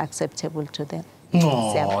services are acceptable to them.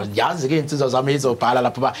 No, yazi ke insizwa zami izobhala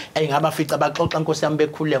lapha engabafica baxoxa Nkosi yami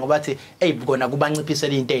bekhulile ngoba bathi kona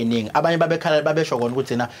kubanciphisela into eziningi abanye babekhala babesho kona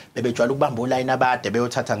ukuthi na bebejwala ukubamba uline abade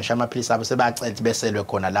beyothatha ngisho amaphilisi abo sebacethe beselwe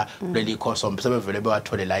khona la kuleli khoso sebevele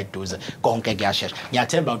bewathole la eduze konke kuyashesha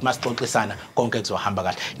ngiyathemba ukuthi masixoxisana konke kuzohamba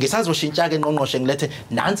kahle ngisazoshintsha ke ngqongqoshe ngilethe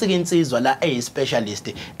nansi ke insizwa la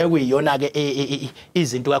specialist ekuyiyona ke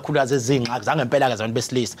izinto kakhulukazi ezingxaki zangempela ke zabantu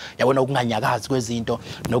besilisa yabona ukunganyakazi kwezinto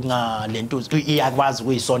nokungalentuzo yakwazi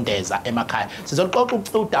ukuyisondeza emakhaya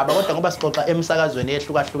sizoxoxa udaba kodwa ngoba sixoxa emsakazweni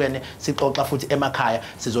ehlukahlukene sixoxa futhi emakhaya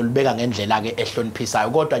sizolibeka ngendlela ke ehloniphisayo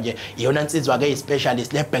kodwa nje iyona insizwa ke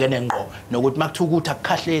ispecialist lebhekene ngqo nokuthi makuthiwa ukuthi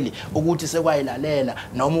akukhahleli ukuthi sekwayilalela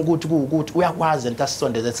noma ukuthi kuukuthi uyakwazi into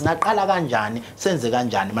asisondeze singaqala kanjani senze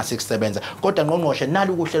kanjani masikusebenza kodwa ngqongqoshe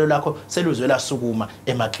nalo ukuhlelo lakho seluzwela sukuma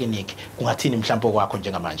emaclinic kungathini mhlawumbe kwakho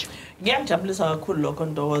njengamanje ngiyajabulisa kakhulu lokho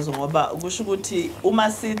Ntokozo ngoba kusho ukuthi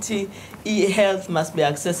uma sithi i-health must be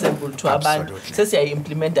accessible to abantu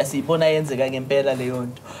sesiyayimplementa siyibona yenzeka ngempela leyo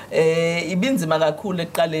nto ibinzima kakhulu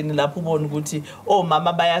ekuqaleni lapho ubona ukuthi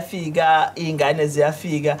omama bayafika izingane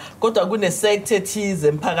ziyafika kodwa kune sector ethize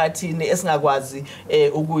emphakathini esingakwazi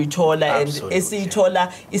ukuyithola and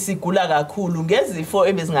esiyithola isigula kakhulu ngezifo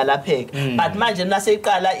ebezingalapheka but manje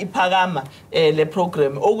naseyiqala iphakama le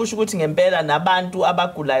program okusho ukuthi ngempela nabantu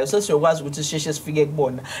abagulayo sesiyokwazi ukuthi sisheshe sifike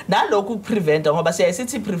kubona nalokhu kupreventa ngoba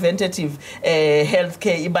siyayisithi preventative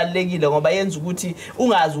healthcare ibalekile ngoba yenza ukuthi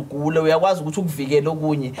ungazi ugule uyakwazi ukuthi ukuvikele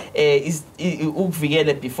okunye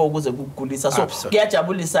ukuvikele before kuze kugulisa so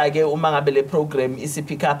kuyajabulisa ke uma ngabe le program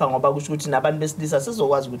isipick up ngoba kusho ukuthi nabantu besilisa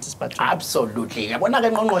sizokwazi ukuthi siphathe absolutely yabona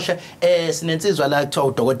ke ngqongqoshe sinensizwa la kuthiwa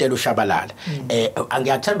udokotela uShabalala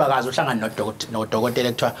angiyathemba kazi uhlangana nodokotela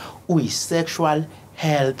ekuthiwa uyi-sexual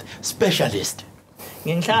health specialist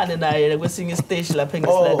ngihlale naye kwesinye stage lapha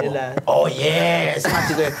engisilalelayo oh yes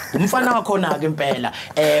sathi ke umfana wakho na ke impela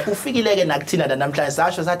ufikile ke nakuthina namhlanje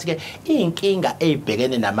sasho sathi ke inkinga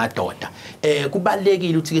ezibhekene namadoda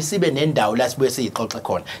kubalekile ukuthi ke sibe nendawo la sibuye siyixoxe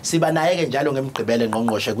khona siba naye ke njalo ngemgqibelo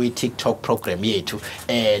ngqongqoshe kwi TikTok program yethu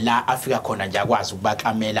la afika khona nje akwazi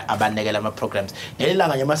ukubaxamela abanekela ama programs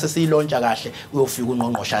nelanga nje mase siyilontsha kahle uyofika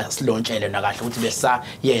ungqongqoshe silontshelwe na kahle ukuthi besa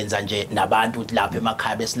yenza nje nabantu lapha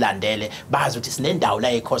emakhaya besilandele bazi ukuthi sinendawo indawo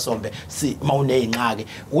la ekhosombe mawuneyinqaki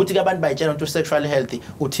ukuthi ke abantu bayitshela ukuthi sexual health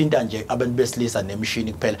uthinta nje abantu besilisa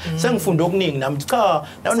nemishini kuphela sengifunda okuningi nami cha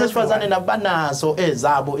nabantu besifazane nabanazo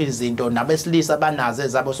ezabo izinto nabesilisa banazo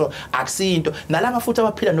ezabo so akusinto nalabo futhi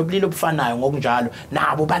abaphila nobulili obufanayo ngokunjalo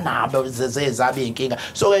nabo banabo zezabe inkinga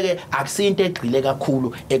so ke akusinto egqile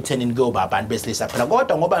kakhulu ekuthenini kuyoba abantu besilisa phela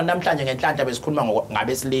kodwa ngoba namhlanje ngenhlanhla besikhuluma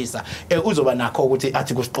ngabesilisa uzoba nakho ukuthi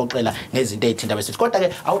athi kusixoxela ngezinto ezithinta besilisa kodwa ke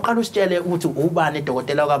awuqala usitshele ukuthi ubani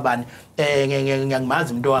dokotela kabani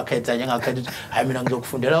ngiyazimazi umuntu wakhetha ngakhetha ukuthi hayi mina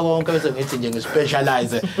ngizokufundela konke bese ngithi nje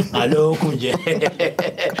ngispecialize ngalokho nje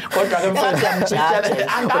kodwa ke mfana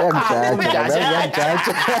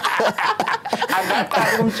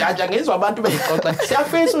angaqala kumjaja ngizwa abantu beyixoxa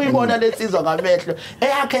siyafisa uyibona lesizwa ngamehlo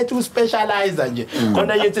eyakhetha uspecialize nje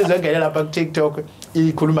khona yetsizwe ngene lapha ku TikTok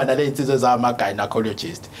ikhuluma nale insizwe zama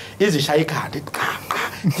gynecologist izishaya ikhanda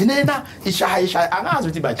dinena ishaya angazi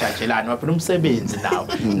ukuthi bajajelana waphela umsebenzi nawo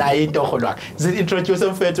naye intoho lwakhe zi-introduce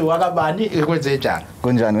mfethu wakabani kwenze njani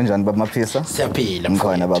kunjani baba Maphisa siyaphila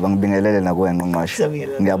mkhona baba ngibingelele nakuwe Ngqongqoshe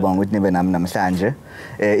ngiyabonga ukuthi nibe nami namhlanje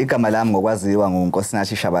igama lami ngokwaziwa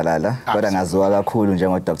nguNkosinathi Shabalala kodwa ngaziwa kakhulu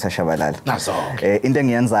njengo Dr Shabalala into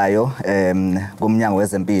engiyenzayo kuMnyango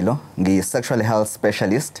wezeMpilo ngi-sexual health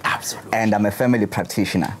specialist and I'm a family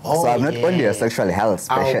practitioner so I'm not only a sexual health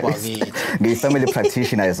specialist ngi-family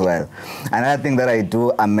practitioner as well. Another thing that I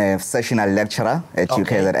do, I'm a sessional lecturer at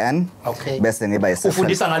KZN. Bese ngiba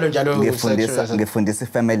ufundisa ngalo njalo ngifundisa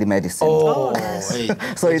family medicine.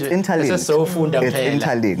 So it's interlinked. It's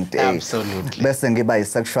interlinked. Absolutely. Bese ngiba a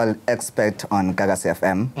sexual expert on Gagasi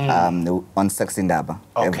FM on Sexindaba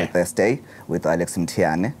every Thursday with Alex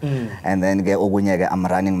Mtiane. And then I'm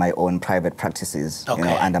running my own private practices, you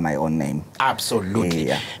know, under my own name.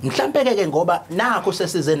 Absolutely. Mhlambe ke ngoba nakho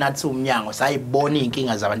sesize nathi uMnyango sayibona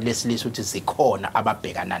inkinga zabantu besilisa ukuthi zikhona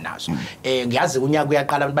ababhekana nazo ngiyazi unyaka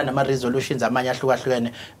uyaqala abantu banama resolutions amanye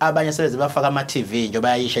ahlukahlukene abanye sebeze bafaka ama TV nje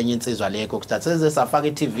bayayisha enye insizwa lekho ukuthi seze safaka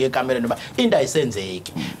iTV ekamereni noba into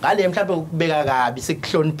ayisenzeki ngale mhlawumbe ukubeka kabi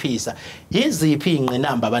sikuhloniphisa yiziphi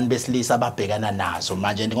ingqinamba abantu besilisa ababhekana nazo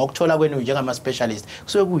manje ngokuthola kwenu njengama specialist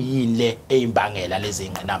kusuke kuyini le ezimbangela lezi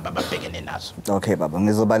ingqinamba ababhekene nazo okay baba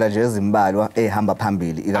ngizobala nje ezimbalwa ehamba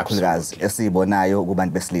phambili ikakhulukazi esibonayo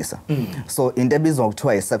kubantu besilisa so into ebizwa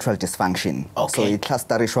ngokuthiwa i-sexual dysfunction so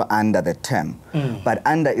i-clusterishwa under the term but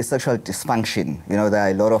under i-sexual dysfunction you know there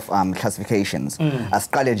are a lot of classifications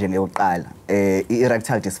asiqale nje ngeyokuqala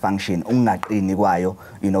i-erectile dysfunction ungaqini kwayo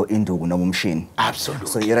you know induku noma umshini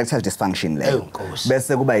so i-erectile dysfunction leyo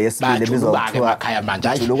bese kuba yesibili ebizwa ngokuthiwa ekhaya manje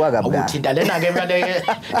ukuthinta lena ke manje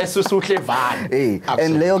esusuhle vani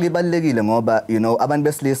and leyo kibalekile ngoba you know abantu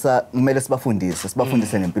besilisa kumele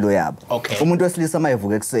sibafundise ngempilo yabo umuntu wesilisa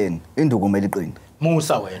mayevuka ekseni induku kumele iqine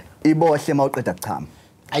musa wena ibohle mawuqeda kuchama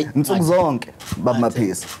insuku zonke baba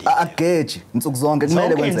Maphisa ageji insuku zonke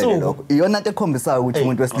kumele kwenzeke lokho iyona into ekhombisayo ukuthi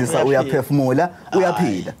umuntu wesilisa uyaphefumula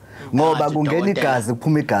uyaphila ngoba kungena igazi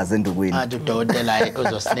kuphuma igazi endukwini udokotela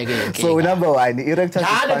uzosineke inkinga so number 1 erectile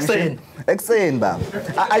dysfunction ekseni baba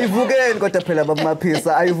ayivukeli kodwa phela baba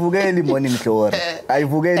Maphisa ayivukeli morning glory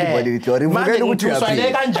ayivukeli morning glory ivukeli ukuthi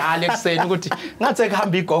uyaphila kanjalo ekseni ukuthi ngathi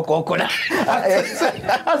kuhamba igogogo la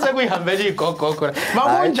ase kuyihambela igogogo la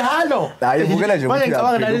makunjalo ayivukela nje ukuthi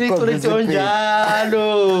ngicabanga naleliqiniso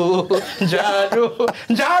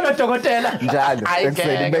njalo dokotela njalo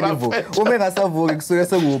ekseni belivuka uma engasavuki kusuke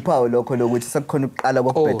sekuphawu lokho lokuthi sekukhona ukuqala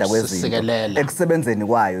kokubheda kwezinto ekusebenzeni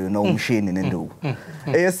kwayo no umshini nenduku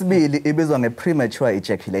eyesibili ibizwa nge-premature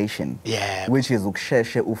ejaculation which is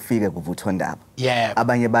ukusheshe ufike kuvuthondaba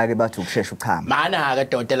abanye bake bathi ukusheshe uchama mana ke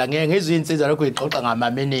dokotela ngeke ngizwe insizwa lokho ixoxa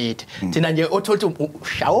ngama-minute thina nje othola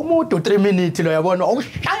ushaya umuntu 3 minutes lo yabona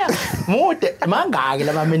ukushaya mude mangaki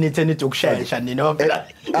lama-minute enithi ukushesha nini phela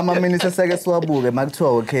ama-minute eseke siwabuke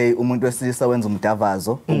makuthiwa okay umuntu wesilisa wenza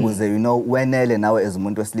umdavazo ukuze you know wenele nawe as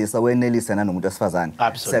umuntu wesilisa wenelise nanomuntu wesifazane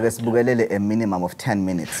seke sibukelele a minimum of 10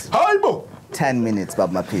 minutes hayibo 10 minutes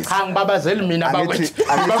baba Maphisa angibabazeli mina bakwethu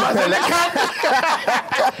ngibabazeli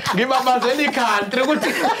ngibabazeli country ukuthi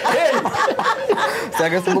hey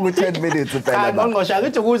sake sibuka 10 minutes phela Ngqongqoshe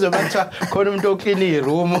akithi kuze bakuthiwa khona umuntu oclean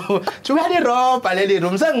iroom thukani roba leli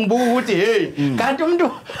room sengibuka ukuthi hey kanti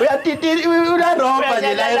umuntu uyatitira uyaroba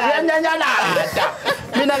nje la uyanyanyalada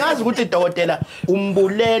mina ngazi ukuthi dokotela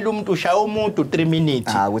umbulela umuntu ushaya umuntu 3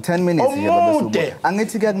 minutes ku 10 minutes nje baba subu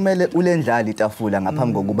angithi kuyakumele ulendlala itafula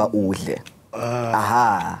ngaphambi kokuba udle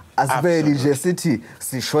asiveli nje sithi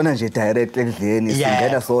sishona nje direct ekudleni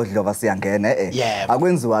singena sodlova siyangena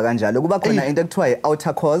akwenziwa kanjalo kuba khona into ekuthiwa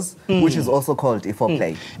i-outer course which is also called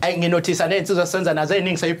i-foreplay. Nginothisa nensizwa senza nazo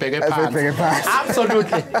eziningi sayibheke phansi.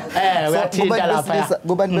 Absolutely. Uyathinta lapha.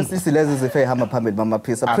 Kubantu besilisa lezi zifo ehamba phambili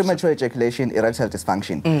mamaphisa premature ejaculation, erectile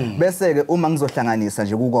dysfunction. Bese ke uma ngizohlanganisa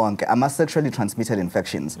nje kukonke ama sexually transmitted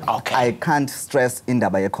infections. I can't stress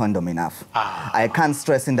indaba ye condom enough. I can't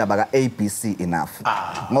stress indaba ka ABC enough.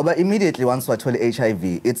 Ngoba immediately once wathole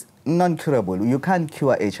HIV it's non-curable. You can't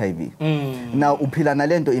cure HIV. Now uphila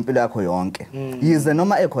nalento impilo yakho yonke. Yize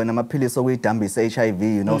noma ekhona amaphilisi okuyidambisa HIV,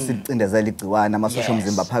 you know, sicindezela igciwana amasosha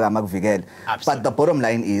omzimba phakama kuvikela. But the bottom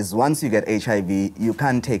line is once you get HIV, you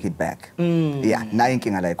can't take it back. Yeah, nayo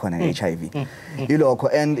inkinga la ikhona HIV. Ilokho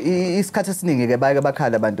and isikhathi esiningi ke bayeke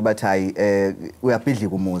bakhala abantu bathi hayi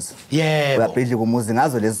uyabhidlika umuzi. Uyabhidlika umuzi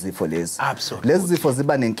ngazo lezi zifo lezi. Lezi zifo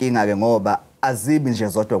ziba nenkinga ke ngoba azibi nje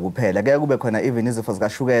zodwa kuphela kuye kube khona even izifo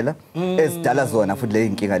zikashukela ezidala zona futhi le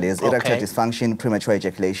inkinga lezi erectile dysfunction, premature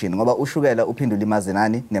ejaculation ngoba ushukela uphinda ulimaze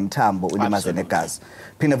nani nemthambo ulimaze negazi.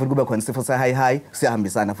 Phinde futhi kube khona isifo se high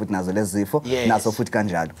siyahambisana futhi nazo lezi zifo naso futhi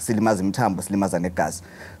kanjalo silimaza imthambo silimaza negazi.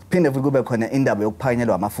 Phinde futhi kube khona indaba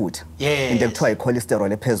yokuphanyelwa amafutha into ekuthiwa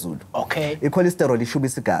i-cholesterol ephezulu. I-cholesterol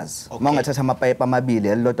ishubisa igazi. Uma ungathatha amapayipi amabili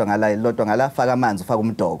elilodwa ngala faka amanzi ufaka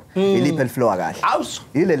umdoko iliphe eliflowa kahle.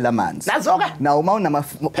 Ile lamanzi. Now uma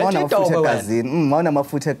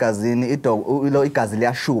unamafutha egazini ilo igazi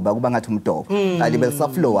liyashuba kuba ngathi umdoko alibe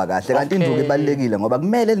lisaflowa kahle kanti induku ibalekile ngoba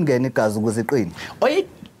kumele lingene igazi ukuze iqine.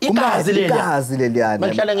 Igazi leliyana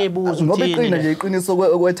mhlala ngiyibuza ukuthi ngoba iqina nje iqiniso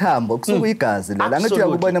kwethambo kusuka igazi lela ngithi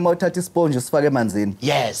uyakubona uma uthatha isponge usifake emanzini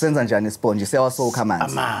senza njani isponge siyawasoka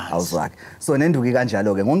amanzi awuzwakhe so nenduku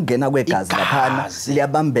kanjalo ke ngokungena kwegazi laphana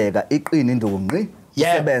liyabambeka iqina induku ngqi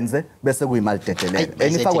isebenze bese kuyimali dedelela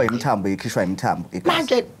enifakwa imthambo ikhishwa imthambo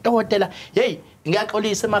manje dokotela hey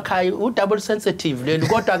ngiyaxolisa emakhaya u-double sensitive leli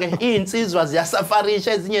kodwa ke insizwa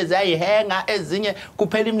ziyasafarisha ezinye ziyayihenga ezinye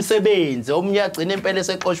kuphela imisebenzi omunye agcina impela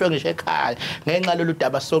esexoshwe ngisho ekhaya ngenxa lolu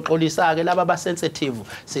daba soxolisa ke laba abasensitive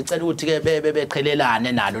sicela ukuthi ke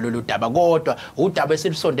beqhelelane nalo lolu daba kodwa udaba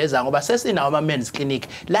esilisondeza ngoba sesinawo ama men's clinic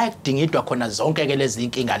la kudingidwa khona zonke ke lezi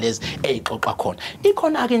inkinga lezi ezixoxa khona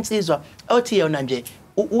ikhona ke insizwa othi yona nje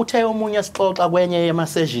uthe omunye sixoxa kwenye yema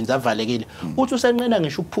sessions avalekile uthi usenqena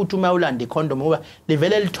ngisho ukuphuthuma ulanda icondom ngoba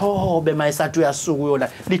livele lithobe mayisathi uyasuka uyona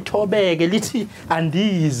lithobeke lithi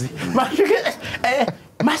andizi manje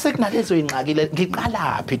mase kunalezo ingxakile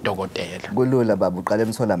ngiqalaphi dokotela kulula baba uqale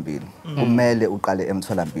emtholampilo kumele uqale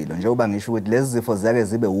emtholampilo njengoba ngisho ukuthi lezi zifo ziyake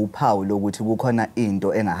zibe uphawu lokuthi kukhona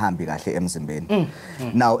into engahambi kahle emzimbeni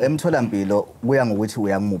now emtholampilo kuya ngokuthi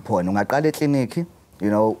uyangimuphona ungaqala eclinic you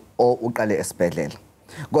know o uqale esibhedlela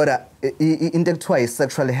kodwa into ekuthiwa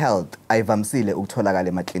i-sexual health ayivamisile ukutholakala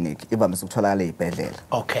emaklinikhi ivamise ukutholakala ezibhedlela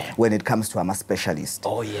when it comes to ama specialist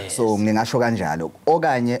so ngingasho kanjalo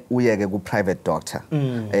okanye uyeke ku private doctor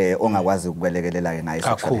ongakwazi ukukwelekelela yena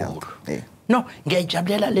i-sexual health no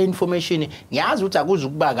ngiyajabulela le information ngiyazi ukuthi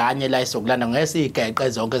akuzukuba kanye la isokulanda ngesigeqe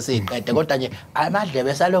zonke siqede kodwa nje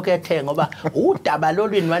amadlebe salokho ethe ngoba udaba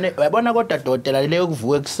lolwini manje uyabona kodwa dokotela le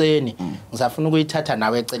yokuvuka ekseni ngisafuna ukuyithatha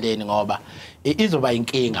nawe eceleni ngoba izoba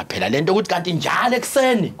inkinga phela lento ukuthi kanti njalo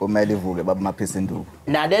ekseni kumele ivuke baba maphisa induku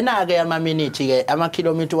nalena ke ama minute ke ama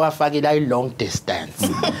kilometer wafakile ayi long distance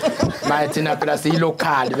manje thina phela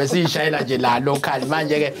siyilocal bese ishayela nje la local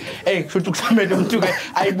manje ke kushuthi kusamele umuntu ke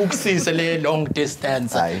ayibukisise le long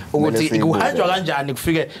distance ukuthi kuhanjwa kanjani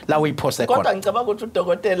kufike la uyiphose khona kodwa ngicabanga ukuthi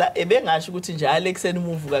udokotela ebengasho ukuthi njalo ekseni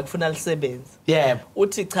umuvuka kufuna lisebenze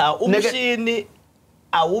uthi cha umshini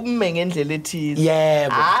awume ngendlela ethize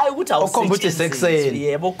hayi ukuthi awukhomba ukuthi sekuseni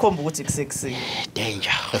yebo ukhomba ukuthi kusekuseni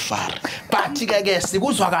danger refar but ke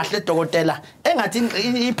sikuzwa kahle dokotela engathi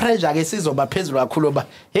ipressure ke sizoba phezulu kakhulu ba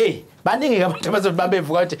hey baningi ke abantu abazothi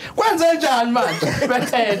babevuka ukuthi kwenze njani manje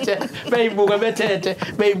bethethe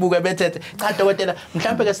beyibuke bethethe cha dokotela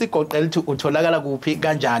mhlambe ke sigoqela ukuthi utholakala kuphi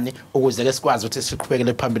kanjani ukuze ke sikwazi ukuthi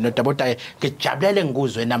siqhubekele phambili nodabota ngijabulele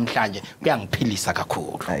ngikuzwe namhlanje kuyangiphilisa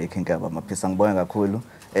kakhulu hayi inkinga bamaphisa ngibonga kakhulu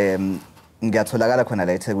ngiyatholakala khona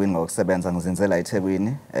la eThekwini ngokusebenza ngizinzela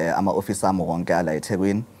eThekwini ama office ami wonke ala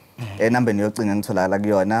eThekwini number niyocinga ngitholakala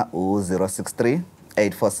kuyona u063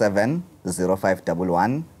 847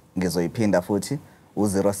 0511 ngizoyiphinda futhi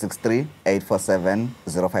u063 847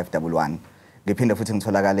 0511 ngiphinde futhi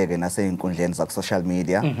ngitholakaleke naseinkundleni zaku social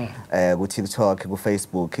media ku TikTok ku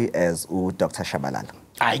Facebook as uDr Shabalala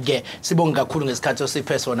Ayike sibonge kakhulu ngesikhathi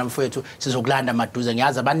osiphe sona mfowethu sizokulanda maduze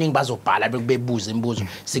ngiyazi abaningi bazobhala bebuza imibuzo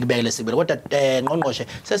sikubekele sibele kodwa Ngqongqoshe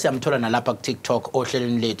sesiyamthola nalapha ku TikTok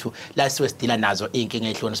ohlelweni lethu la siwesdila nazo inkinga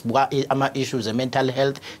ehlona sibuka ama issues e mental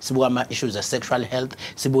health sibuka ama issues e sexual health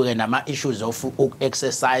sibuke nama issues of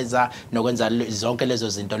exercise nokwenza zonke lezo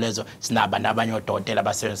zinto lezo sinaba nabanye odokotela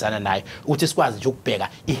abasebenzisana naye uthi sikwazi nje ukubheka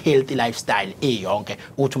i healthy lifestyle iyonke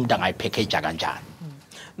uthi umuntu angayipackage kanjani.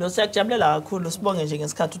 No siyakujabulela kakhulu sibonge nje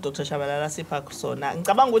ngesikhathi uDr Shabalala sipha kusona.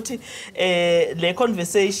 Ngicabanga ukuthi le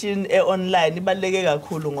conversation online ibaluleke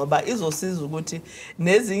kakhulu ngoba izosiza ukuthi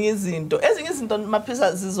ezinye izinto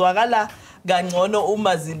maphisa zizwakala kangcono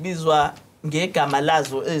uma zibizwa ngegama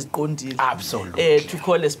lazo eziqondile. Absolutely. To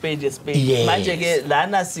call a spade a spade. Manje ke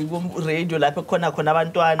lana siku radio lapho khona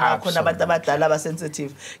abantwana khona abantu abadala aba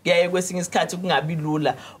sensitive. Kuyaye kwesinye isikhathi kungabi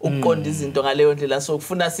lula ukuqonda izinto ngaleyo ndlela so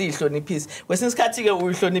kufuna sihloniphise. Kwesinye isikhathi ke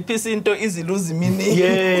uyihloniphisa into iziluzi mini.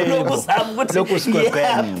 Lokuzama ukuthi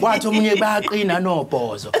lokusikwegwela. Wathi omunye bayaqina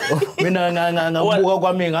nobhozo. Mina ngabuka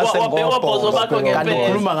kwami ngase ngobhozo. Kanti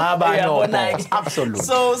ukhuluma ngabanye. Absolutely.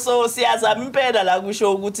 So siyazama impela la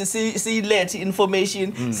kusho ukuthi si let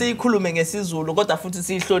information siyikhulume ngesizulu kodwa futhi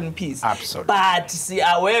siyihloniphise but si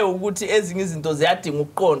aware ukuthi ezinye izinto ziyadinga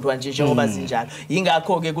ukuqondwa nje njengoba zinjalo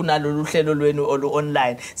ingakho ke kunalolu hlelo lwenu olu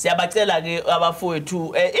online siyabacela ke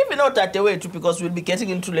abafowethu even odadewethu because we'll be getting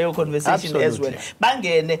into leyo conversation as well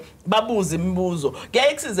bangene babuze imibuzo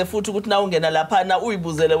kuyaye kusize futhi ukuthi na ungena lapha na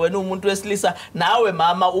uyibuzele wena umuntu wesilisa nawe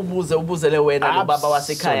mama ubuzele wena lo baba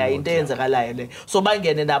wasekhaya into eyenzakalayo le so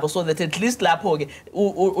bangene nabo so that at least lapho ke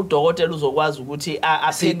udokotela uzokwazi ukuthi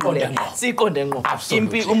siqonde ngqo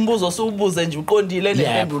umbuzo siwubuze nje uqondile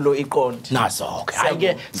nempendulo iqonde naso okay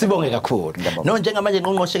ayike sibonge kakhulu no njengamanje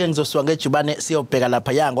Ngqongqoshe ke ngizosiwa ngejubane siyobheka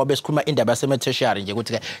lapha ya ngoba besikhuluma indaba yasetertiary nje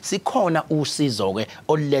ukuthi ke sikhona usizo ke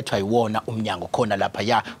olulethwa yiwona uMnyango khona lapha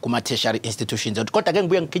ya kuma tertiary institutions kodwa ke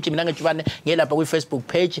ngibuye ngigijima ngejubane ngelapha ku Facebook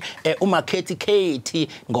page uMakhethi Kate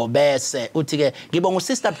ngobese uthi ke ngibonga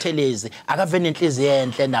uSister Buthelezi akavene inhliziyo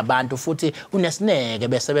enhle nabantu futhi unesineke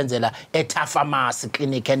besebenzela eThafamasi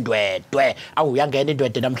clinic eNdwedwe awuyangena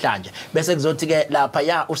iNdwedwe namhlanje bese kuzothi ke lapha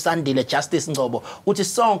ya uSandile Justice Ngcobo uthi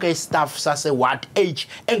sonke istaff sase Ward H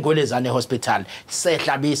eNgolezane Hospital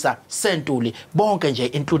sehlabisa sentuli bonke nje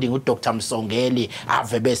including uDr Msongeli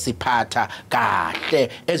ave besiphatha kahle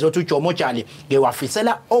ezothi uJomo Jali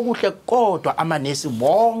ngewafisela okuhle kodwa amanesi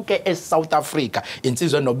bonke eSouth Africa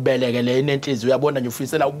insizwe nobelekele enenhliziyo uyabona nje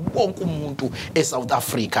ufisela wonke umuntu eSouth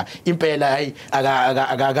Africa impela hayi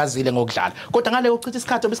akazile ngokudlala kodwa ngale uchitha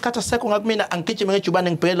isikhathi obesikhatha sekho ngakumina angigijime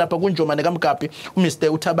ngejubane ngibheke lapha kunjomane kaMgabi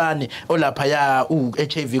uMr Thabani olapha ya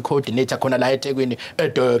uHIV coordinator khona la eThekwini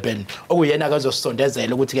eDurban okuyena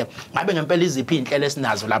akazosondezela ukuthi ke ngabe ngempela iziphi inhlelo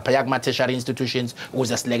esinazo lapha ya kuma tertiary institutions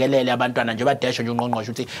ukuze silekelele abantwana nje badesho nje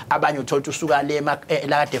uNgqongqoshe ukuthi abanye uthola usuka le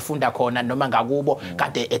la kade efunda khona noma ngakubo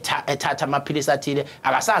kade ethatha amaphilisi athile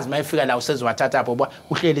akasazi mayifika la usezowathatha apho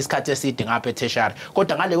uhleli isikhathi eside ngapha etertiary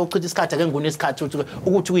kodwa ngale ukuchitha isikhathi ake ngune isikhathi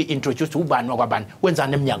ukuthi uyi-introduce ubani wakwabani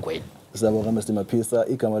wenzani emnyangweni. Siyabonga Mr Maphisa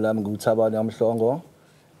igama lami nguThabani Mhlongo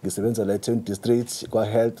ngisebenza la e-10 district kwa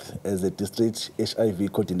health as a district HIV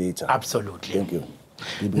coordinator. Absolutely. Thank you.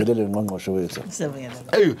 Ngibingelele uNgqongqoshe wethu.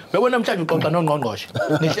 Hey, bebona namhlanje uqoqa noNgqongqoshe.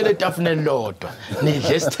 Nihlele etafuleni lodwa.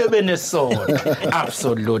 Nidle isithebene sonke.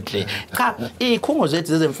 Absolutely. Cha, ikhungo zethu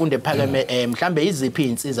zezemfundo ephakeme mhlambe iziphi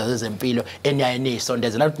insiza zezempilo eniyaye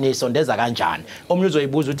nisondezela ukuthi nisondeza kanjani. Omunye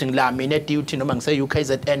uzoyibuza ukuthi ngilami ne-duty noma ngise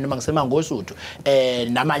KZN noma ngisemangosuthu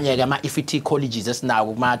namanye ke ama IFT colleges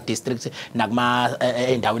esinawo kuma districts nakuma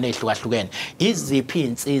endaweni ezihlukahlukene. Iziphi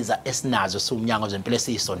insiza esinazo siumnyango wezempilo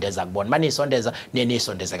esisondeza kubona. Manisondeza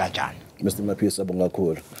nisondeze kanjani? Mr Maphisa bonga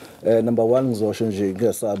kakhulu. Number 1 ngizosho nje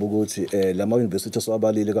ngesaba ukuthi lama university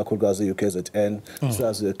sowabalile kakhulukazi uKZN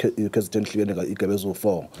sazi uKZN hliyene igabezo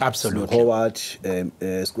 4. Absolutely. Howard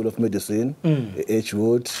School of Medicine,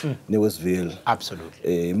 Edgewood, neWestville.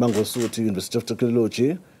 Absolutely. Mangosuthu University of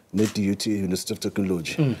Technology ne-DUT University of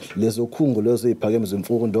Technology. Lezo khungo lezo eziphakeme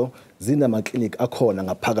zemfundo zinama clinic akhona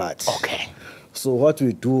ngaphakathi. Okay. So what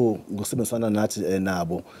we do ngosebenzisana nathi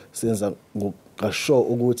nabo senza ngasho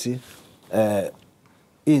ukuthi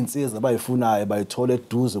insiza abayifunayo bayithola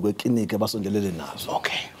eduze kweclinic abasondelele nazo.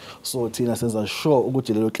 Okay. So thina senza sure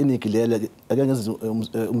ukuthi lelo clinic lele ake ngenza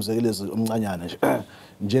umzekelezi omncanyana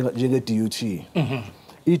nje njenge DUT.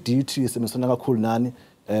 I-DUT semesana kakhulu nani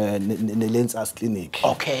ne-Lensas Clinic.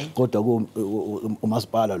 Okay. Kodwa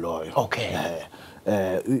umasipala loyo. Okay.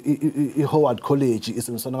 I-Howard College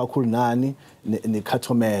isebenzisana kakhulu nani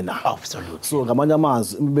neKhathomena. Absolutely. So ngamanye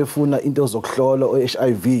amazwi befuna into zokuhlola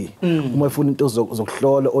o-HIV, uma befuna into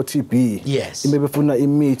zokuhlola o-TB, yes, uma befuna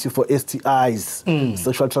imithi for STIs,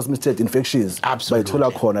 sexual transmitted infections,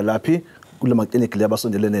 bayithola khona laphi kulama clinic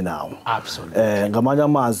labasondelene nawo. Absolutely. Ngamanye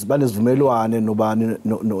amazwi banezivumelwane nobani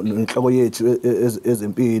nenhloko yethu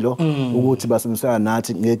ezempilo ukuthi basebenzisana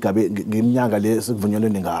nathi ngeminyaka le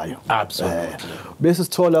sikuvunyelene ngayo. Absolutely. Bese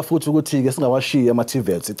sithola futhi ukuthi ke singawashiya ama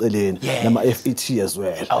TVETs eceleni nama FET as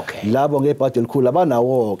well. Labo ngebhadi elikhulu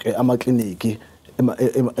abanawo ke ama clinic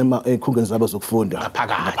ekhungeni zabo zokufunda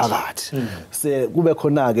ngaphakathi. Se kube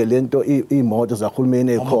khona ke lento imoto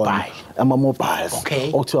zahulumeni ekhona ama mobiles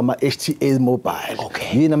okuthiwa ama HTA mobile.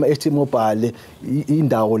 Yini ama HTA mobile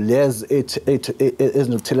indawo lezi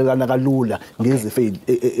ezinokuthelelana kalula ngezifo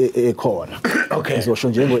ekhona. Ngizosho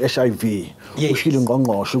njengo HIV. Ushilo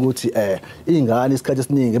uNgqongqoshe ukuthi ingane isikhathi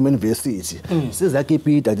esiningi euniversity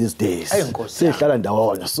sizakipita these days. Sihlala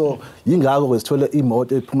ndawonye. So yingakho kwesithola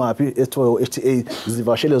imoto ephuma phi ethiwa HTA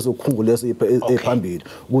zivashele zokukhungulesa ephambili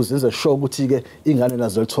ukuze size sure ukuthi ke ingane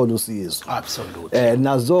nazo lithola usizo. Absolutely.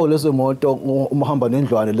 Nazo lezo moto umahamba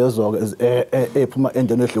nendlwane lezo ephuma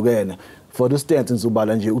endeni ehlukene. For instance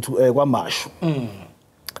ngizobala nje ukuthi kwaMashu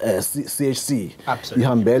CHC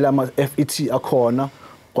ihambela ama FET akhona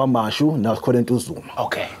kwaMashu nakhona eNtuzuma.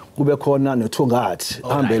 Kube khona noThongathi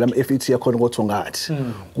uhambela ama FET yakhona koThongathi.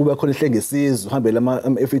 Kube khona iHlengesizwe uhambela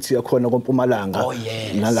ama FET yakhona koMpumalanga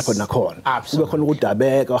nalapho nakhona. Kube khona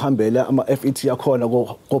uDabeka uhambela ama FET yakhona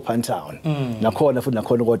koPantown nakhona futhi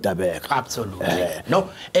nakhona koDabeka. Absolutely. No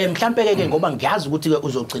mhlambe ke ngoba ngiyazi ukuthi ke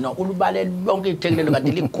uzogcina ulubalele lonke ithekelelo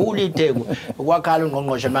kanti likhulu itheku kwakhala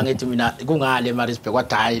uNgqongqoshe mangithi mina kungale Maritzburg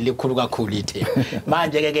kwathi hayi likhulu kakhulu itheku.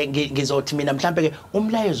 Manje ke ngizothi mina mhlambe ke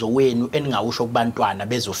umlayezo wenu eningawusho kubantwana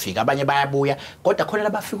bezofika abanye bayabuya kodwa khona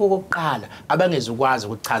labafika okokuqala abangezukwazi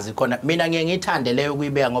ukuchaza khona mina ngiyithande leyo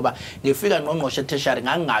kuyibeka ngoba ngifika Ngqongqoshe tertiary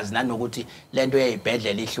ngangazi nanokuthi lento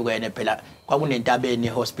yezibhedlela ihlukene phela kwakunentabeni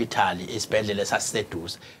hospital isibhedlela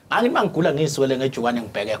sasiseduze ngithi mangigula ngisukele ngejukwane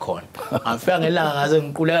ngibheke khona ngafika ngelanga ngaze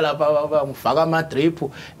ngiquleka lapha ngifaka ama drip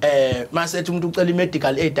masethi umuntu ucela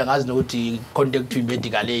i-medical aid angazi nokuthi contact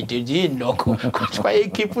i-medical aid yini lokho kuthiwa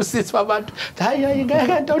ikhipha usisi wabantu hayi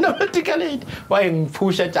ngeke nto medical aid waye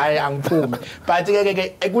ngiphusha ethi hayi angiphumi but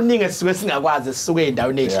ke kuningi sisuke singakwazi sisuke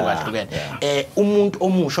endaweni ezihlukahlukene umuntu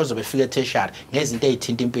omusha ozobe efika tertiary ngezinto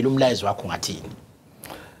ezithinta impilo umlayezo wakho ngathini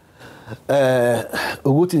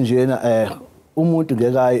ukuthi njena umuntu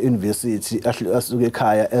ngeke university asuke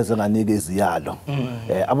ekhaya ezenganike iziyalo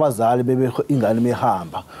abazali bebe ingane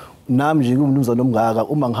mehamba nami nje kumnumzana omngaka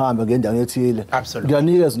uma ngihamba ngendawo ethile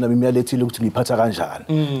ngiyanikeza nami imiyalo ethile ukuthi ngiphatha kanjani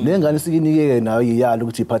nengane sikinike nayo iyalo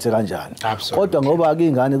ukuthi iphathe kanjani kodwa ngoba ke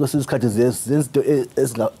ingane kwesisikhathi zezinto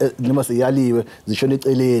noma seyaliwe zishona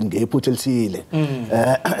eceleni ngephutha elithile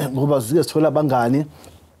ngoba zike sithola abangani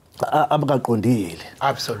abaqondile.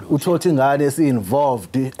 Absolutely. Uthothi ingane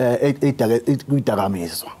esi-involved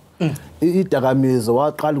kwidakamizwa. Idakamizwa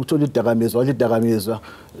waqala ukuthola idakamizwa wathi idakamizwa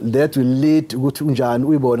that will lead ukuthi unjani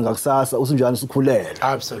uyibone ngakusasa usunjani usukhulelwe.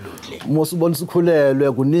 Absolutely. Musubona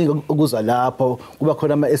usukhulelwe kuningi okuza lapho kuba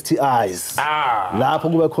khona ama STIs. Lapho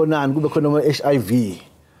kuba khonani kube khona ama HIV.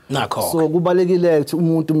 Nakho. So kubalekile ukuthi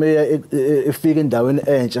umuntu meya efika endaweni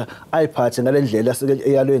entsha ayiphathe ngalendlela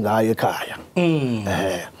eyalwe ngayo ekhaya.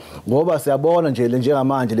 Ngoba siyabona nje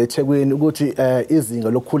njengamanje leThekwini ukuthi izinga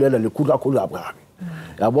lokukhulela likhulu kakhulu kabi.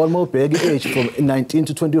 Yabona mawubheka i-age from 19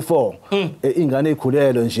 to 24 ingane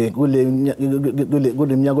ekhulelwe nje kule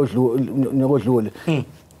minyaka odlule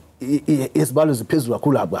isibalo ziphezulu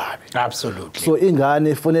kakhulu kabi. Absolutely. So ingane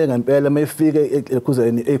ifanele ngempela mayifike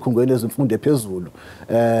ekuzeni ekhungweni ezimfundo ephezulu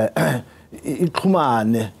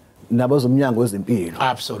ixhumane nabazoMnyango wezeMpilo.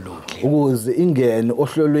 Absolutely. Ukuze ingene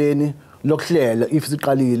ohlelweni lokuhlela if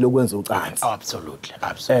siqalile ukwenza ucansi. Absolutely.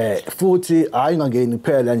 Absolutely. Futhi hayi ngangeni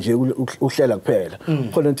kuphela nje uhlela kuphela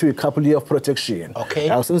khona into i-couple year of protection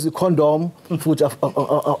awusenza i-condom futhi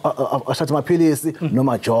ashatha amaphilisi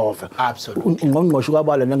noma jova. Absolutely. Ungqongqoshe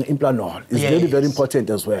kwabala nange-implanol is very very important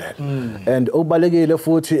as well. And okubalekile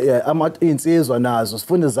futhi insizwa nazo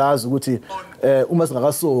sifune zazi ukuthi uma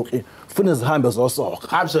singakasoki sifune zihambe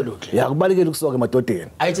zosoka. Absolutely. Ya kubalekile ukusoka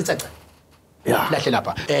emadodeni. Ayithi tsaca lahle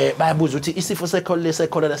lapha bayabuza ukuthi isifo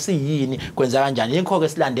seCholera siyini kwenza kanjani yinko ke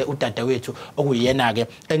silande udade wethu okuyena ke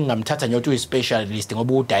engingamthatha nje uyi specialist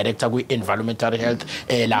ngoba u director kwi environmental health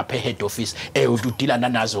lapha head office udila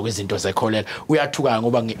nanazo izinto zeCholera uyathuka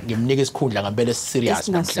ngoba ngimnika isikhundla ngempela serious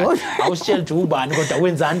namhlanje awusitshela nje ubani kodwa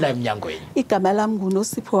wenzani la eMnyangweni. Igama lami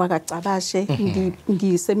nguNosipho wakacabashe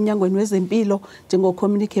ngisemnyangweni wezeMpilo njengo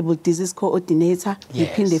communicable disease coordinator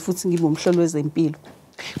ngiphinde futhi ngibe umhloli wezeMpilo.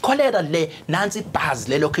 Cholera le nansi ibhazi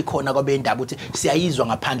lelokho ikhona kwabe indaba ukuthi siyayizwa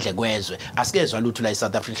ngaphandle kwezwe asikezwa lutho la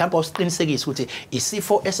eSouth Africa mhlawumbe usiqinisekisa ukuthi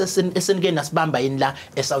isifo esenike nasibamba yini la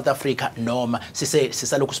eSouth Africa noma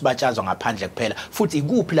sisalokhu sibatshazwa ngaphandle kuphela futhi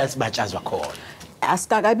ikuphi la sibatshazwa khona.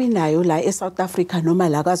 Asikakabi nayo la eSouth Africa noma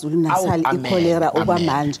la KwaZulu-Natali iCholera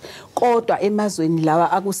okwamanje kodwa emazweni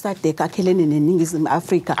lawa akusadeka akhelene neningizimu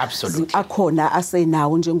Africa akhona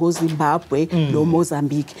asenawo njengoZimbabwe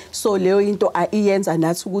noMozambique. So leyo into ayenza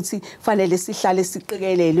nathi ukuthi fanele sihlale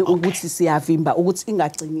siqikelele ukuthi siyavimba ukuthi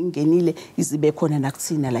ingagcini ingenile izibe khona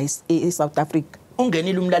nakuthina la eSouth Africa.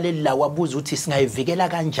 Ungenile umlaleli la wabuza ukuthi singayivikela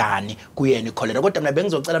kanjani kuyena iCholera kodwa mina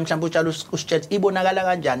bengizocela mhlawumbe utshalo usitshela ibonakala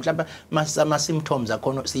kanjani mhlawumbe ama symptoms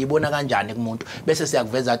akhono siyibona kanjani kumuntu bese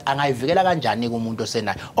siyakuveza ukuthi angayivikela kanjani kumuntu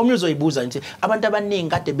osenayo. Omnye uzoyibuza nje abantu abaningi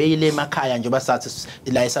kade beyile emakhaya nje basathi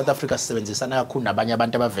la eSouth Africa sisebenzisana kakhulu nabanye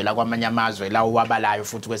abantu abavela kwamanye amazwe la wabalayo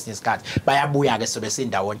futhi kwesinye isikhathi bayabuya ke sobe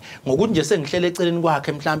sindawonye ngokuthi nje sengihlele eceleni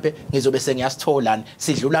kwakhe mhlawumbe ngizobe sengiyasitholani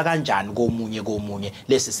sidlula kanjani komunye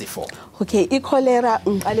lesi sifo. Okay, iCholera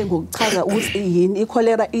ngiqale ngokuchaza ukuthi yini.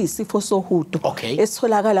 iCholera iyisifo sohudo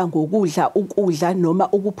esitholakala ngokudla ukudla noma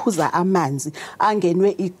ukuphuza amanzi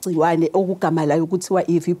angenwe igciwane okugama layo ukuthiwa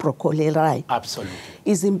i-Vibrio cholerae. Absolutely.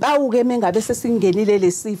 Izimpawu ke mengabe sesingenile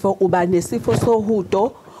lesifo uba nesifo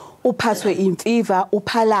sohudo uphathwe imfiva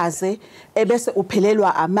uphalaze ebese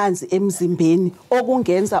uphelelwa amanzi emzimbeni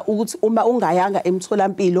okungenza ukuthi uma ungayanga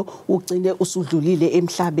emtholampilo ugcine usudlulile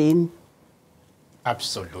emhlabeni.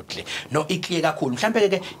 Absolutely. No iclear kakhulu. Mhlambe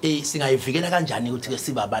ke singayivikela kanjani ukuthi ke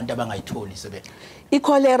siba abantu abangayitholi sebe?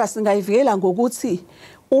 iCholera singayivikela ngokuthi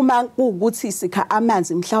uma ukuthi sikha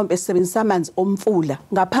amanzi mhlawumbe sisebenzisa amanzi omfula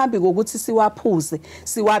ngaphambi kokuthi siwaphuze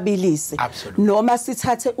siwabilise noma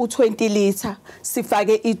sithathe u20 liter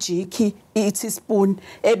sifake iJacqui i-teaspoon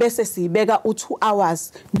ebese siyibeka u2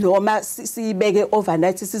 hours noma siyibeke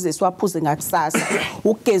overnight size siwaphuze ngakusasa.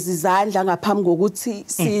 Ukugeza izandla ngaphambi kokuthi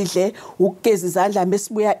sidle, ukugeza izandla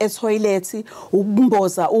besibuya etoilet,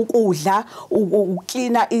 ukumboza ukudla,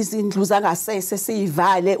 uklina izindlu zangasese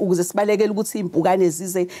siyivale ukuze sibalekele ukuthi impukane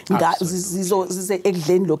zize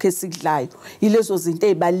ekudleni lokho esikudlayo. Yilezo zinto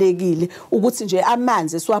ezibalekile ukuthi nje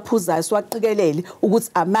amanzi siwaphuzayo siwaqikelele ukuthi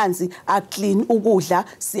amanzi aclean ukudla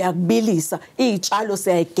siyakubilisa iy'tshalo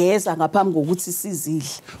siyayigeza ngaphambi kokuthi sizidle.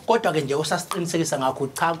 Kodwa ke nje usasiqinisekisa ngakho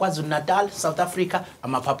cha KwaZulu-Natal South Africa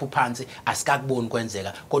amaphaphu phansi asikakuboni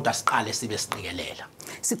kwenzeka kodwa siqale sibe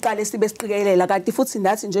siqikelela kanti futhi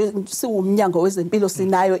nathi nje siwumnyango wezeMpilo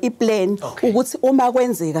sinayo iplan ukuthi uma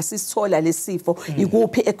kwenzeka sisithola lesifo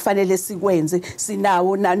ikuphi ekufanele sikwenze.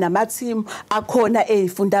 Sinawo nama team akhona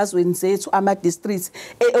ezifundazweni zethu ama districts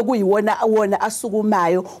okuyiwona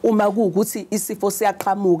asukumayo uma kuukuthi isifo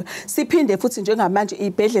siyaqhamuka. Siphinde futhi njengamanje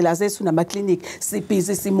izibhedlela zethu nama clinic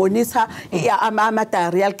sibhizi simonitor ama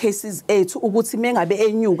diarrheal cases ethu ukuthi mengabe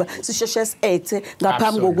enyuka sisheshe siethe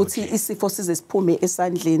ngaphambi kokuthi isifo size siphume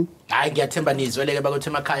esandleni. Hayi ngiyathemba nizweleke bakuthi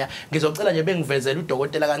emakhaya ngizocela nje bengivezele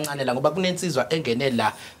udokotela kancane la ngoba kunensizwa engene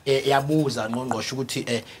la yabuza noNgqongqoshe ukuthi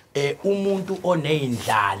umuntu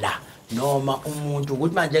oneyindlala noma umuntu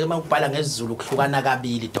ukuthi manje ke makubhala ngesiZulu kuhlukana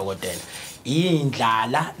kabili dokotela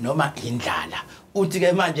indlala noma indlala uthi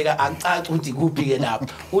ke manje ke acaca ukuthi kuphi ke lapho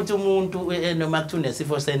uthi umuntu noma kuthi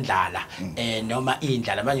unesifo sendlala noma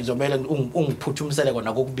indlala manje ngizomela ungiphuthumisele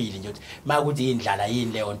kona kokubili nje ukuthi makuthi indlala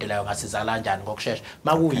yini leyo nto leyo ngasiza kanjani ngokusheshsha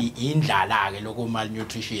makuyi indlala ke lokho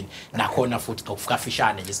malnutrition nakhona futhi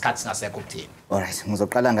ngokufafishane nje isikhathi singasekho ukuthini. Alright,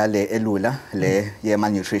 ngizoqala ngale elula le ye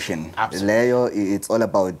malnutrition. Leyo it's all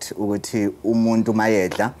about ukuthi umuntu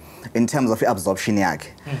mayedla in terms of absorption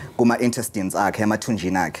yakhe kuma intestines akhe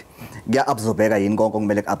emathunjini akhe kuya-absorbeka yini konke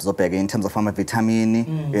kumele ku-absorbeke in terms of ama-vitamini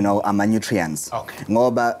ama-nutrients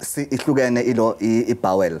ngoba ihlukene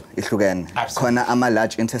i-bowel ihlukene khona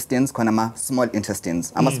ama-large intestines khona ama-small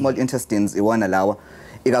intestines ama-small intestines iwona lawa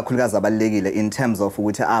ikakhulukazi abalulekile in terms of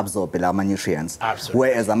ukuthi absorbe la ma-nutrients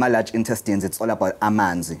whereas ama-large intestines it's all about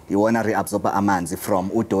amanzi iwona reabsorba amanzi from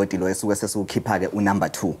udoti lo esuke sesiwukhipha-ke unumber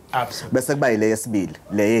 2 bese kuba yile yesibili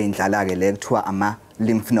le yeyindlala-ke le kuthiwa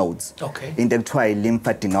lymph nodes. Okay. Into ekuthiwa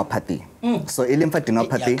lymphadenopathy. So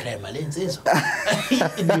lymphadenopathy.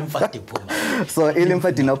 So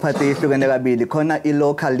lymphadenopathy ihlukene kabili khona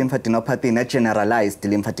local lymphadenopathy ne generalized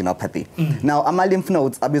lymphadenopathy. Now ama lymph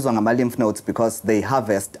nodes abizwa ngama lymph nodes because they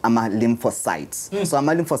harvest ama lymphocytes. So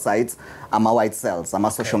ama lymphocytes ama white cells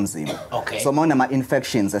ama social mzimba. So mawuna ama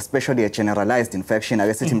infections, especially a generalized infection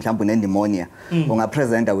ake sithi mhlawumbe une pneumonia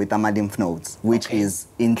ungapresenta with ama lymph nodes, which is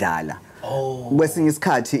indlala. Kwesinye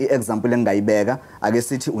isikhathi iexample engayibeka ake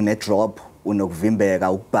sithi une drop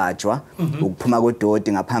unokuvimbeka ukubhajwa ukuphuma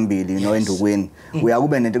kodoti ngaphambili eNdukwini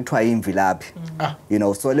uyakube nento ekuthiwa imvilaphi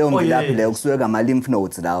so leyo mvilaphi leyo kusuke ama lymph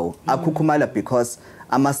nodes lawo akhukhumala because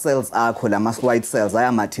ama cells akho lama white cells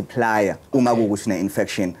aya multiply uma kukuthi ne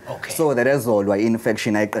infection so the result wa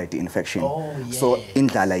infection ayiqeda infection so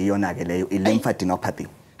indlala iyona ke leyo lymphadenopathy.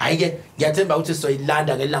 Ayike ngiyathemba ukuthi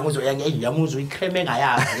soyilanda ngelanga uzoya ngiyamuzwa icreme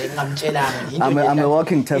engayazi ngingamtshelanga I'm a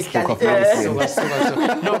walking textbook of medicine.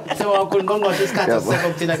 No sewakhulu Ngqongqoshe isikhathi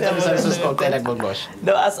sekuthina sisicela Ngqongqoshe.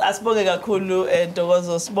 No asibonge kakhulu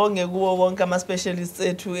Ntokozo sibonge kuwo wonke ama specialists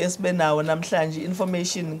ethu esibenawo namhlanje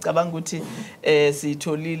information ngicabanga ukuthi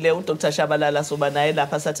sitholile uDr Shabalala soba naye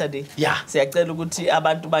lapha Saturday. Siyacela ukuthi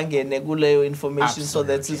abantu bangene kuleyo information so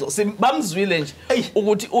that bamzwile nje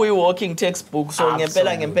ukuthi uyi walking textbook so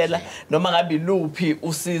ngempela noma ngabe luphi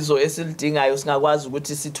usizo esilidingayo singakwazi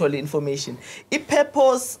ukuthi sithole information.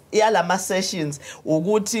 I-purpose yalama sessions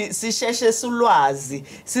ukuthi sisheshe sulwazi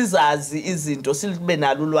sizazi izinto sibe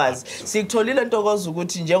nalo ulwazi. Sikutholile Ntokozo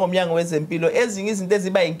ukuthi njengoMnyango wezeMpilo ezinye izinto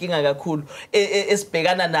eziba inkinga kakhulu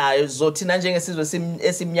esibhekana nayo zothina njengesizwe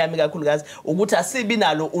esimnyama kakhulukazi ukuthi asibi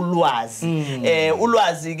nalo ulwazi.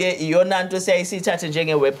 Ulwazi ke iyona into esiyayisithathe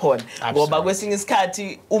njenge weapon ngoba kwesinye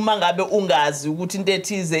isikhathi uma ngabe ungazi ukuthi into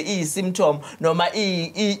ethize i-symptom noma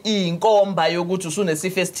inkomba yokuthi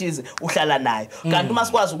usunesifo esithize uhlala nayo kanti uma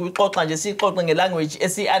sikwazi ukuyixoxa nje sixoxe ngelanguage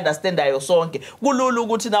esi-understandayo sonke kulula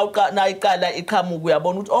ukuthi na iqala iqhamuka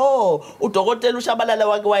uyabona ukuthi udokotela uShabalala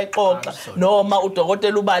wake wayixoxa noma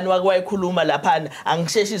udokotela ubani wake wayikhuluma laphana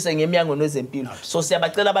angisheshise ngeMnyango wezeMpilo. So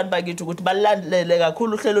siyabacela abantu bakithi ukuthi balandele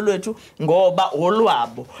kakhulu uhlelo lwethu ngoba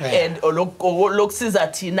olwabo and lokusiza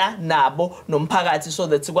thina nabo nomphakathi so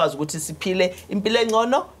that sikwazi ukuthi siphile impilo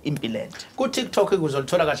engcono impilende. Ku TikTok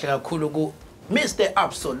uzolithola kahle kakhulu ku Mr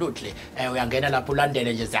Absolutely uyangena lapho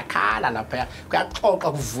ulandele nje ziyakhala lapha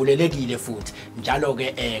kuyaxoxa kuvulelekile futhi njalo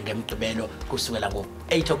ke ngemgqibelo kusukela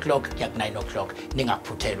ngo8 o'clock kuya ku9 o'clock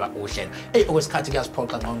ningaphuthelwa uhlelo okwesikhathi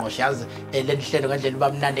kuyasiphoqa Ngqongqoshe yazi lelihlelo ngandlela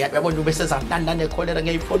ubamnandi uyabona ube sezantanane cholera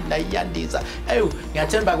ngeyiphone la iyandisa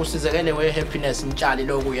ngiyathemba kusizekele we happiness mtshali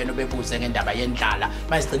lokuyena obebuze ngendaba yendlala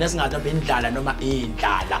mayisigcine singathi abendlala noma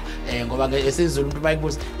indlala ngoba ngesizulu umuntu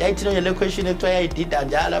bayibuza yayithina le question ekuthiwa yayidida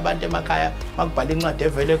njalo abantu emakhaya makubhala incwadi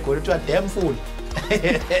evele egoli kuthiwa damn fool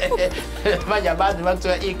manje abantu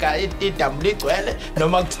bakuthiwa idamu ligcwele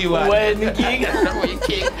noma kuthiwa wena inkinga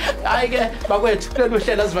hayi ke bakwethu kulolu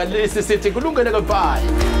hlelo sivalisi sithi kulungele ke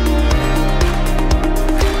bye.